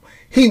inevitable.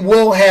 He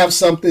will have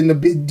something to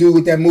do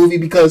with that movie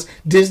because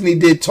Disney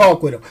did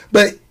talk with him.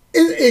 But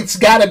it's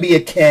got to be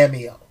a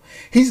cameo.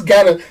 He's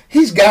got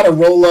to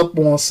roll up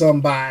on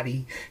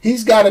somebody.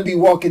 He's got to be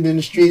walking in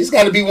the street. It's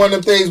got to be one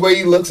of the things where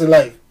he looks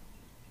like,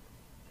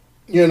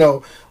 you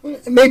know,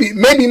 maybe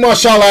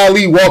Mahershala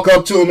Ali walk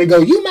up to him and go,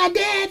 "You my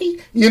daddy,"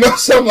 you know,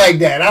 something like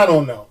that. I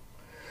don't know.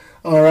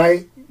 All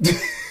right.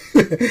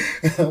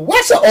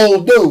 What's an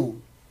old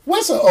dude?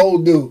 What's an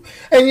old dude?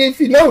 And if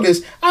you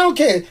notice, I don't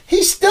care.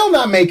 He's still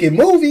not making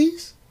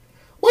movies.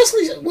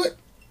 Wesley, what?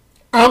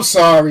 I'm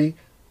sorry.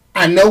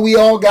 I know we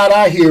all got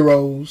our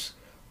heroes.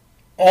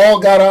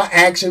 All got our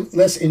action.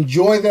 Let's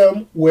enjoy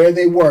them where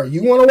they were.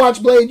 You want to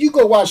watch Blade? You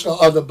go watch the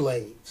other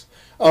Blades.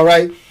 All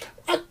right?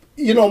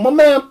 You know, my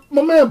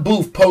man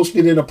Booth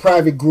posted in a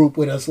private group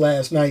with us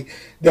last night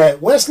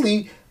that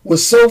Wesley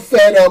was so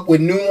fed up with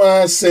New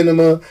Line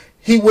Cinema,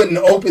 he wouldn't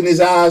open his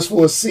eyes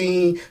for a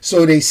scene,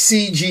 so they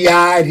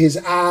CGI'd his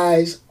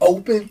eyes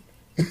open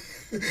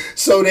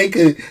so they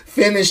could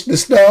finish the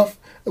stuff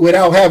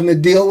without having to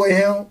deal with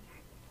him.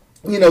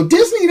 You know,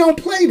 Disney don't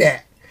play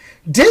that.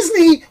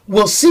 Disney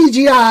will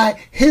CGI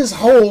his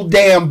whole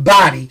damn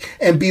body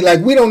and be like,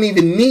 we don't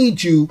even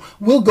need you.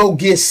 We'll go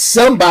get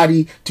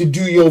somebody to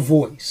do your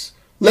voice.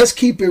 Let's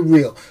keep it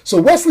real.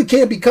 So Wesley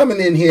can't be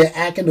coming in here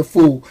acting a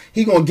fool.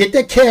 He gonna get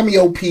that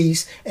cameo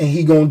piece and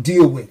he gonna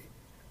deal with it.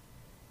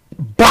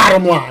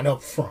 Bottom line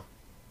up front.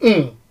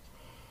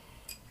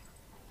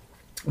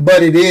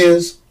 But it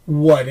is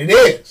what it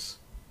is.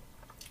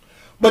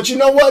 But you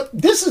know what?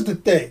 This is the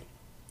thing.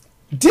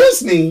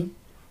 Disney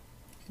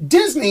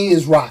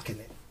is rocking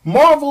it.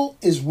 Marvel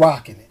is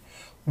rocking it.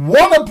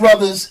 Warner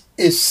Brothers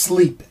is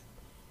sleeping.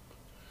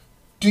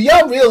 Do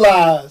y'all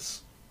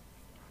realize?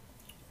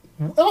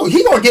 Oh,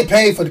 he gonna get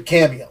paid for the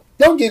cameo.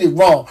 Don't get it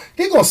wrong.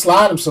 They're gonna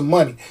slide him some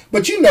money.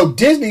 But you know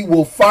Disney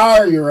will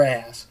fire your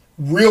ass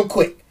real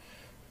quick.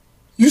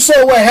 You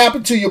saw what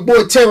happened to your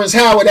boy Terrence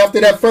Howard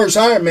after that first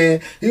Iron Man.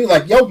 He was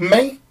like, yo,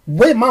 man,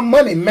 where's my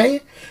money,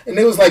 man? And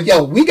it was like,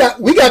 yo, we got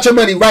your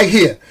money right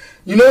here.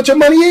 You know what your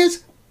money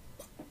is?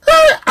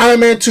 Iron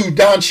Man 2,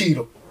 Don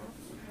Cheadle.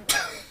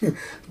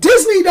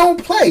 Disney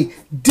don't play.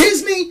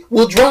 Disney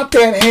will drop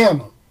that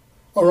hammer.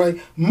 All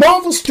right.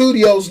 Marvel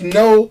Studios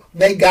know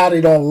they got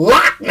it on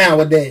lock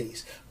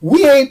nowadays.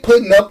 We ain't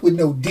putting up with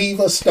no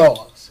diva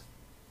stars.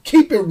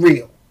 Keep it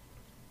real.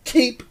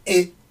 Keep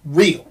it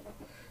real.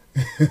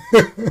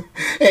 And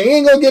he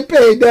ain't gonna get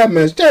paid that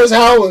much. Terrence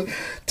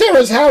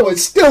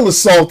Howard's still the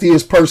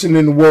saltiest person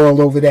in the world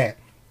over that.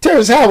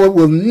 Terrence Howard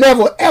will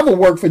never ever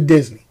work for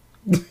Disney.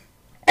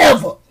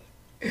 Ever.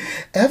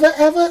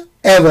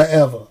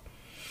 Ever.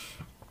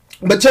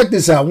 But check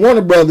this out.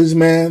 Warner Brothers,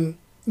 man,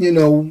 you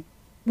know,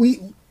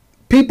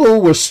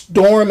 people were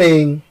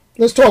storming.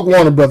 Let's talk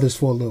Warner Brothers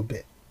for a little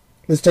bit.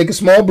 Let's take a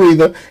small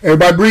breather.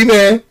 Everybody breathe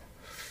in.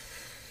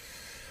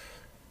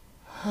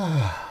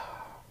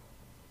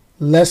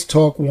 Let's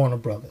talk Warner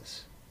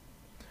Brothers.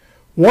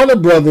 Warner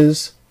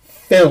Brothers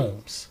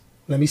films.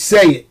 Let me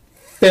say it.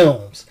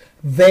 Films.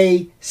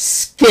 They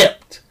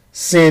skipped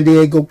San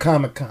Diego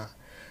Comic-Con.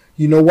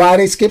 You know why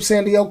they skipped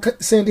San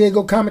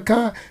Diego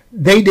Comic-Con?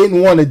 They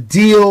didn't want to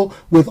deal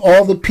with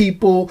all the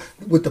people,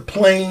 with the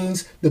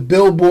planes, the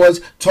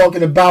billboards,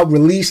 talking about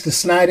release the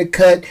Snyder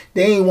Cut.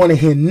 They ain't want to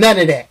hear none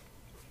of that.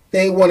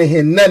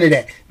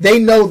 They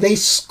know they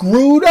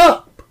screwed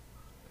up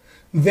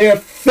their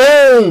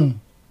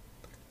film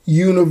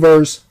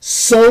universe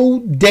so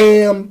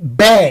damn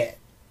bad.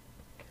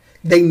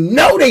 They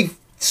know they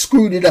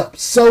screwed it up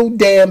so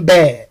damn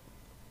bad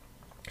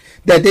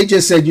that they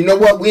just said, you know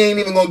what, we ain't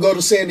even going to go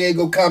to San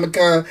Diego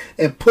Comic-Con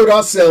and put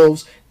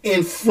ourselves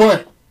in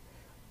front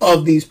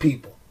of these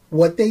people.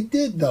 What they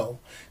did, though,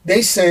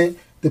 they sent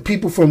the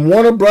people from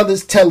Warner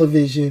Brothers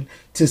Television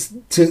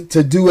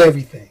to do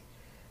everything.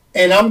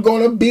 And I'm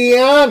going to be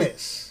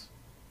honest.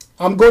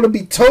 I'm going to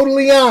be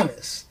totally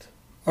honest.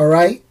 All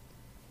right?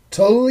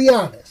 Totally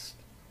honest.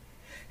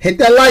 Hit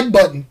that like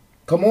button.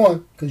 Come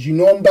on, because you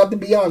know I'm about to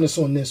be honest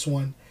on this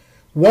one.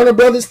 Warner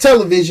Brothers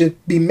Television,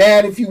 be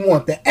mad if you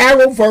want. The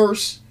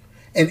Arrowverse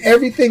and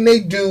everything they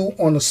do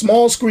on the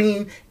small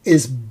screen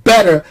is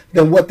better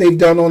than what they've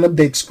done on the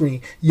big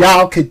screen.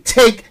 Y'all could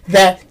take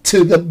that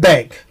to the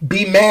bank.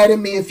 Be mad at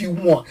me if you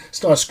want.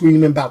 Start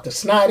screaming about the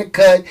Snyder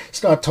Cut.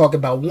 Start talking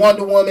about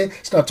Wonder Woman.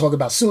 Start talking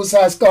about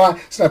Suicide Squad.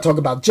 Start talking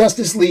about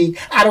Justice League.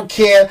 I don't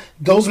care.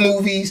 Those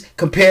movies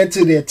compared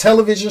to their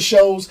television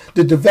shows,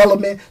 the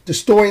development, the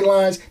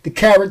storylines, the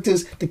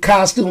characters, the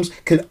costumes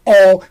could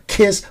all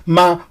kiss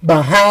my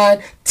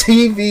behind.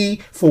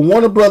 TV for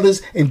Warner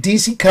Brothers and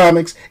DC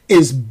Comics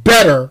is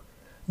better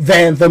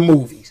than the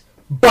movies.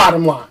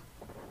 Bottom line.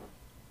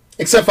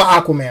 Except for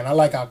Aquaman. I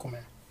like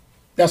Aquaman.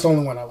 That's the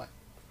only one I like.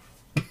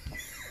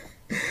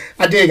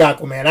 I dig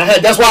Aquaman.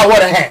 That's why I wore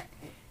the hat.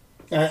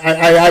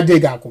 I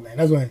dig Aquaman.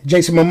 That's why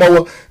Jason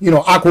Momoa, you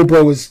know, Aqua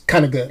Bro is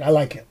kind of good. I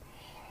like him.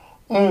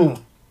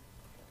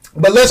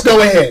 But let's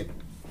go ahead.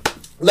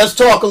 Let's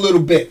talk a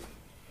little bit.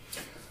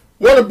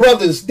 Warner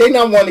Brothers, they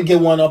not want to get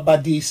one up by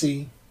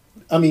DC.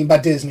 I mean by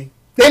Disney.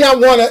 They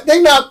not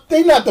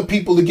the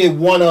people to get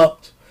one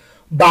upped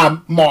by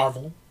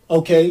Marvel.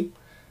 Okay.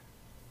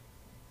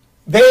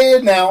 They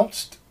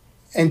announced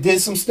and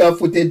did some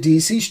stuff with their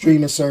DC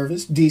streaming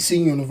service, DC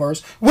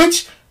Universe,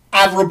 which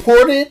I've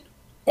reported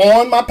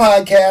on my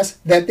podcast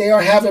that they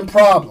are having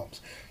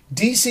problems.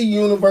 DC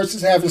Universe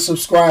is having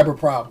subscriber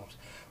problems.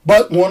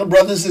 But Warner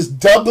Brothers is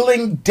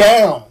doubling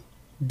down.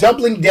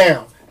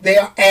 They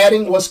are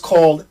adding what's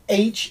called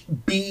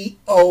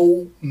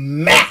HBO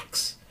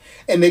Max.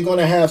 And they're going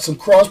to have some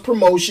cross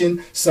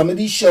promotion. Some of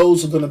these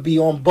shows are going to be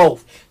on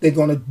both. They're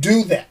going to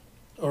do that.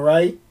 All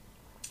right.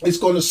 It's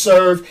going to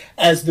serve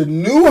as the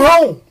new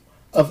home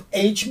of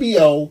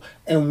HBO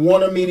and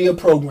Warner Media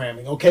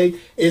Programming. Okay.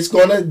 It's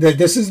going to,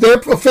 this is their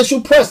official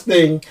press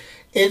thing.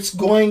 It's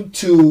going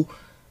to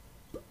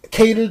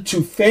cater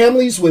to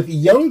families with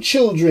young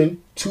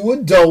children to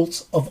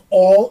adults of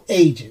all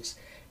ages.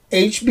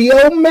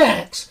 HBO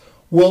Max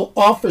will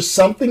offer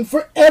something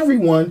for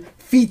everyone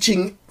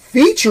featuring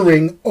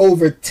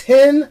over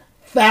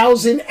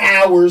 10,000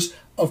 hours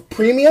of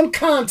premium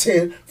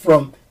content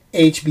from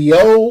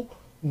HBO,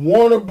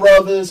 Warner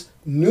Brothers,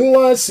 New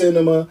Line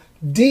Cinema,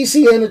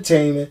 DC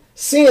Entertainment,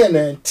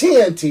 CNN,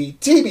 TNT,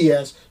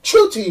 TBS,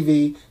 True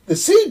TV, The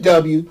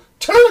CW,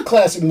 Turner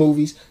Classic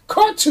Movies,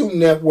 Cartoon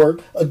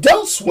Network,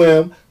 Adult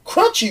Swim,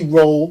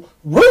 Crunchyroll,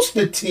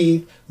 Rooster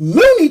Teeth,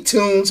 Looney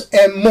Tunes,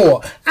 and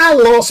more. I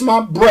lost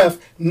my breath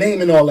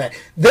naming all that.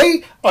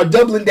 They are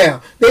doubling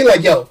down. They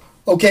like, yo,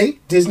 okay,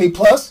 Disney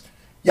Plus,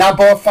 y'all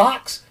bought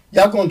Fox,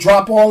 y'all gonna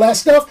drop all that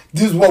stuff?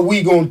 This is what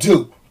we gonna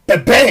do.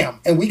 Bam!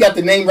 And we got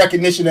the name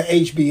recognition of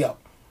HBO.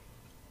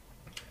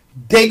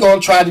 They gonna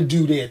try to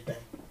do their thing.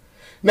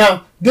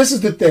 Now, this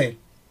is the thing.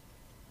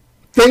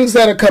 Things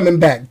that are coming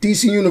back.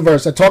 DC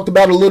Universe, I talked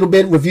about it a little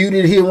bit, reviewed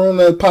it here on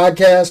the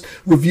podcast,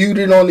 reviewed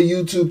it on the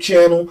YouTube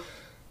channel.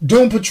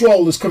 Doom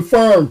Patrol is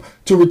confirmed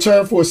to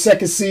return for a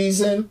second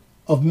season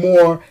of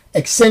more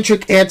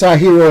eccentric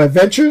anti-hero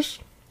adventures.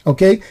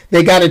 Okay?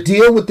 They got a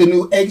deal with the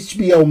new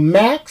HBO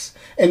Max,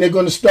 and they're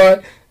going to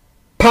start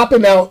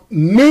popping out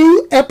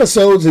new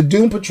episodes of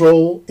Doom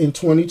Patrol in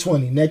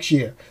 2020, next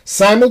year,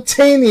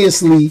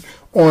 simultaneously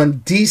on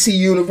DC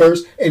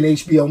Universe and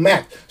HBO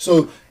Max.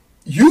 So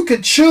you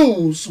could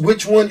choose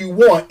which one you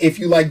want if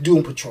you like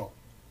Doom Patrol.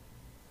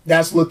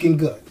 That's looking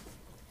good.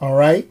 All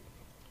right?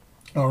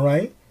 All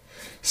right?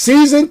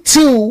 Season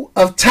 2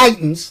 of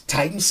Titans.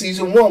 Titans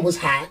Season 1 was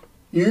hot.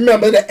 You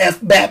remember the F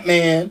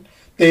Batman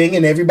thing,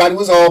 and everybody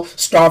was all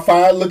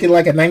Starfire looking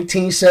like a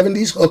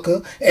 1970s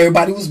hooker.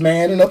 Everybody was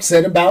mad and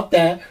upset about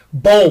that.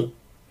 Boom.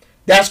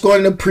 That's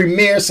going to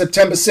premiere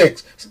September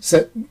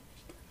 6th.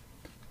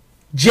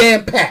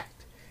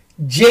 Jam-packed.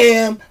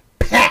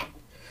 Jam-packed.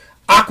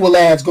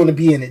 Aqualad's going to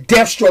be in it.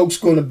 Deathstroke's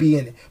going to be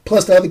in it.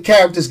 Plus the other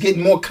characters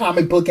getting more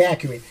comic book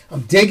accurate.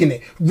 I'm digging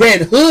it.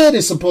 Red Hood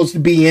is supposed to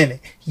be in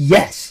it.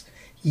 Yes.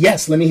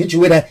 Yes. Let me hit you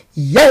with a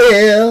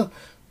yeah.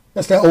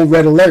 That's that old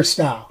Red Alert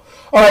style.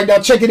 All right, now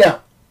check it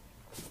out.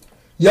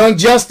 Young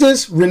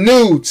Justice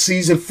renewed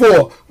Season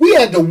 4. We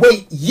had to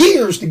wait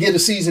years to get a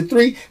Season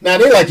 3. Now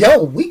they're like,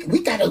 yo, we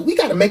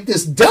gotta make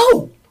this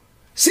dough.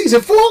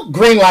 Season 4,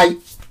 green light.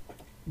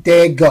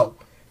 There you go.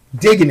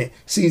 Digging it.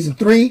 Season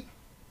 3,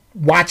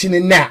 watching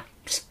it now.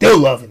 Still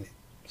loving it.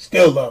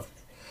 Still loving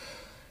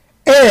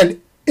it.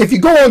 And if you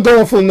go on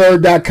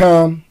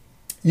GoingFullNerd.com,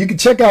 you can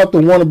check out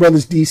the Warner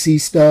Brothers DC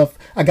stuff.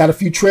 I got a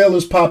few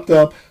trailers popped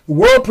up. The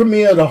world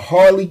premiere of the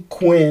Harley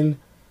Quinn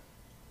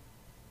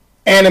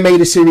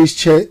animated series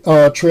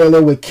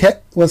trailer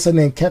with what's her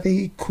name?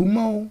 Kathy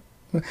Kumo?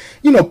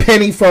 You know,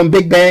 Penny from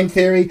Big Bang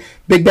Theory.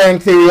 Big Bang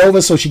Theory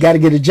over, so she got to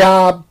get a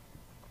job.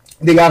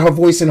 They got her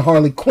voice in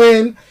Harley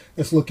Quinn.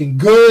 It's looking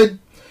good.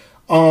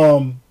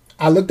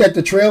 I looked at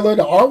the trailer.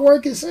 The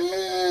artwork is,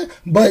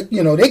 but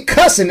you know, they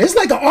cussing. It's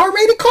like an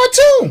R-rated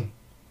cartoon.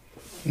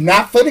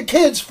 Not for the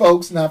kids,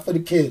 folks. Not for the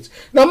kids.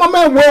 Now, my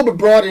man Wilbur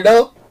brought it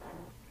up.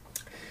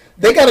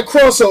 They got a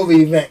crossover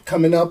event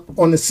coming up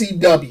on the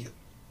CW.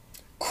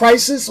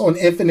 Crisis on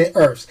Infinite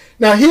Earths.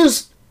 Now,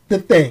 here's the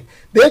thing.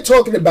 They're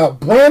talking about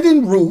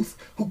Brandon Routh,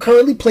 who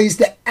currently plays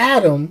the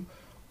Atom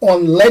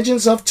on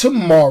Legends of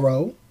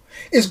Tomorrow,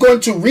 is going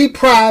to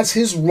reprise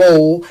his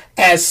role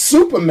as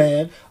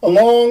Superman,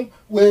 along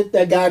with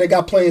that guy that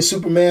got playing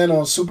Superman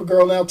on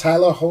Supergirl now,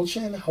 Tyler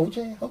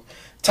Hoechlin.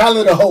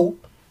 Tyler the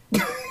Hope.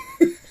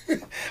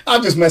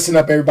 I'm just messing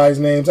up everybody's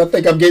names. I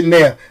think I'm getting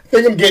there.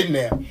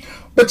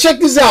 But check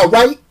this out,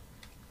 right?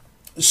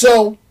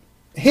 So,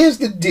 here's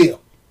the deal.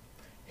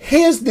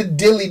 Here's the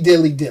dilly.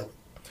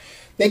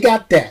 They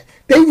got that.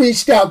 They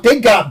reached out. They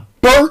got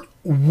Burt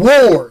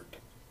Ward,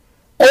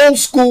 old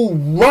school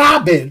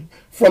Robin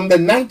from the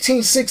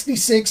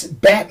 1966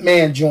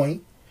 Batman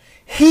joint.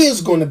 He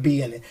is going to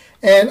be in it.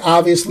 And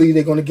obviously,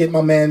 they're going to get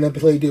my man that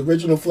played the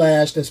original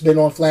Flash, that's been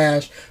on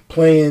Flash,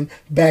 playing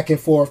back and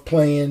forth,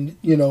 playing,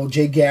 you know,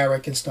 Jay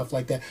Garrick and stuff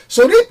like that.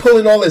 So they're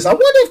pulling all this. I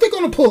wonder if they're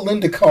going to pull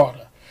Linda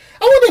Carter.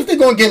 I wonder if they're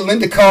going to get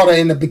Linda Carter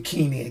in the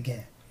bikini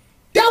again.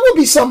 That would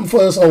be something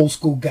for us old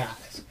school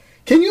guys.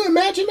 Can you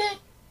imagine that?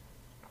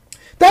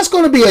 That's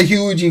going to be a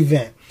huge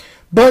event.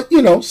 But,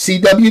 you know,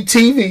 CW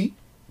TV,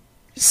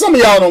 some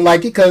of y'all don't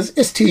like it because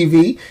it's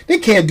TV. They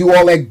can't do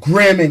all that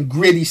grim and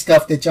gritty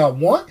stuff that y'all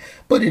want,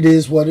 but it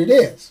is what it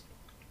is.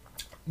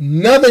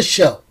 Another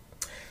show,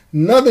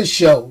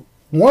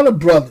 Warner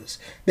Brothers.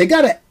 They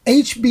got an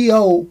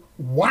HBO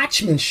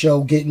Watchmen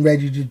show getting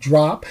ready to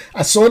drop.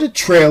 I saw the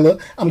trailer.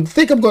 I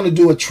think I'm going to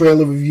do a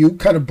trailer review,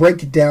 kind of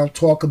break it down,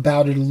 talk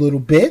about it a little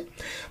bit.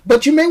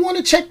 But you may want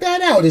to check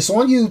that out. It's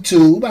on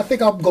YouTube. I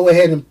think I'll go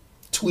ahead and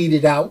tweet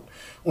it out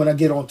when I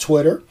get on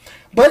Twitter.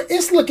 But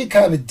it's looking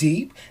kind of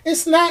deep.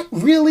 It's not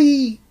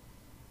really...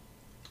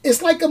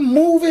 It's like a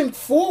moving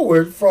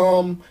forward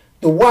from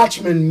the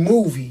Watchmen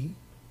movie,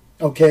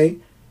 okay?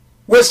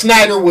 Where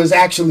Snyder was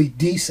actually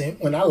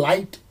decent when I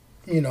liked,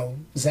 you know,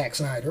 Zack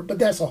Snyder. But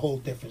that's a whole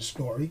different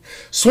story.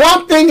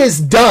 Swamp Thing is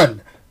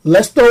done.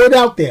 Let's throw it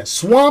out there.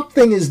 Swamp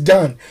Thing is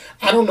done.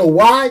 I don't know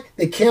why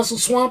they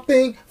canceled Swamp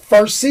Thing.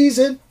 first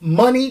season,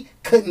 money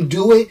couldn't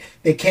do it.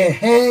 They can't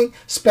hang.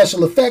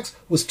 Special effects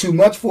was too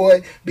much for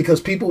it because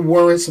people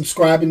weren't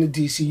subscribing to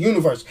DC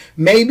Universe.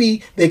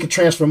 Maybe they could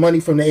transfer money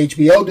from the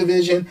HBO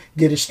division,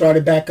 get it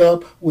started back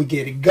up, we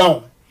get it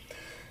going.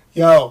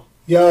 Yo,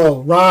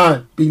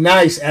 Ron, be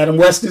nice. Adam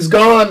West is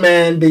gone,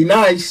 man. Be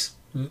nice.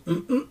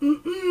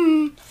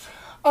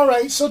 All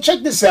right, so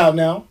check this out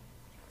now.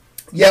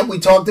 Yeah, we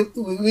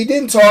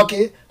didn't talk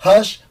it.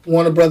 Hush,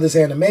 Warner Brothers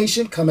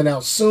Animation, coming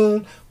out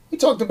soon. We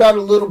talked about it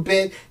a little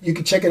bit. You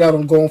can check it out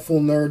on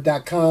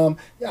GoingFullNerd.com.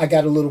 I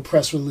got a little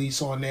press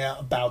release on there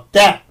about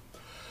that.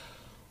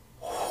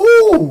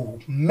 Whoo,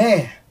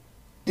 man.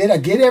 Did I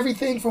get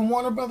everything from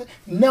Warner Brothers?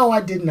 No, I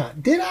did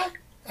not. Did I?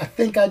 I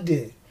think I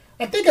did.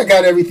 I think I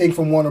got everything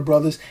from Warner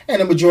Brothers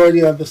and the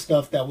majority of the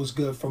stuff that was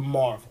good from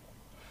Marvel.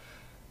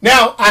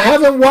 Now, I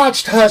haven't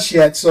watched Hush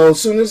yet, so as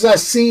soon as I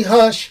see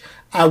Hush,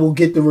 I will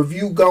get the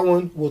review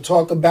going. We'll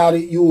talk about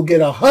it. You will get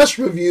a Hush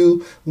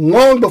review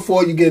long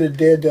before you get a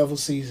Daredevil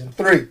Season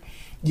 3.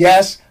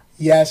 Yes,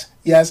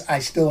 I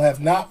still have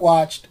not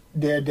watched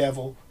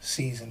Daredevil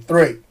Season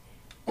 3.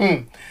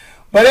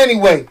 But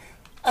anyway,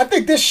 I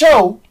think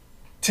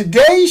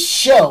today's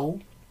show,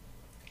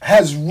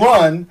 has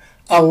run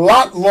a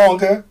lot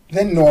longer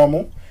than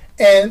normal.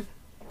 And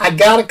I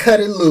got to cut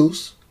it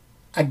loose.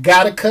 I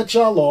got to cut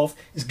y'all off.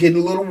 It's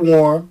getting a little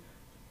warm.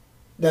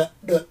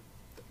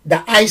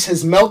 The ice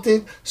has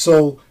melted,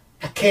 so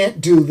I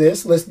can't do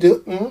this. Let's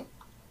do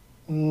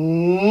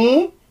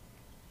it.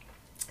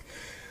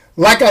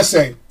 Like I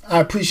say,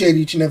 I appreciate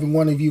each and every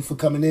one of you for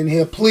coming in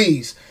here.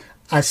 Please,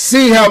 I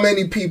see how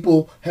many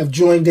people have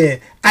joined in.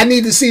 I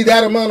need to see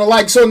that amount of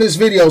likes on this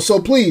video.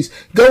 So please,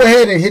 go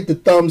ahead and hit the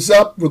thumbs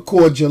up.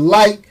 Record your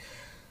like.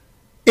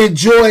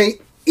 Enjoy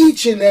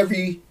each and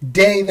every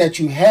day that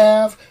you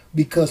have,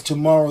 because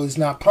tomorrow is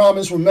not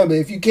promised. Remember,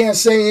 if you can't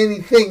say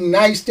anything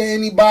nice to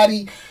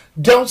anybody,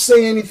 don't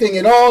say anything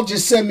at all.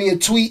 Just send me a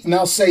tweet and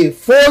I'll say it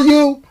for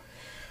you.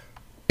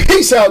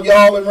 Peace out,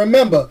 y'all. And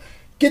remember,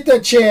 get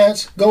that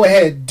chance. Go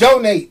ahead.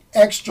 Donate.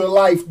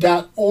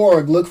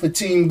 extralife.org. Look for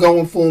Team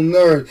Going Full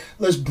Nerd.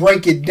 Let's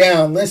break it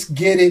down. Let's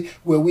get it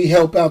where we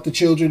help out the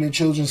children in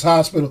Children's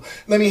Hospital.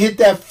 Let me hit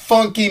that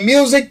funky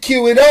music.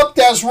 Cue it up.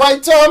 That's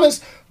right,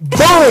 Thomas.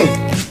 Boom.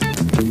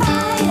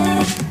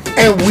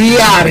 And we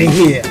out of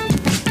here.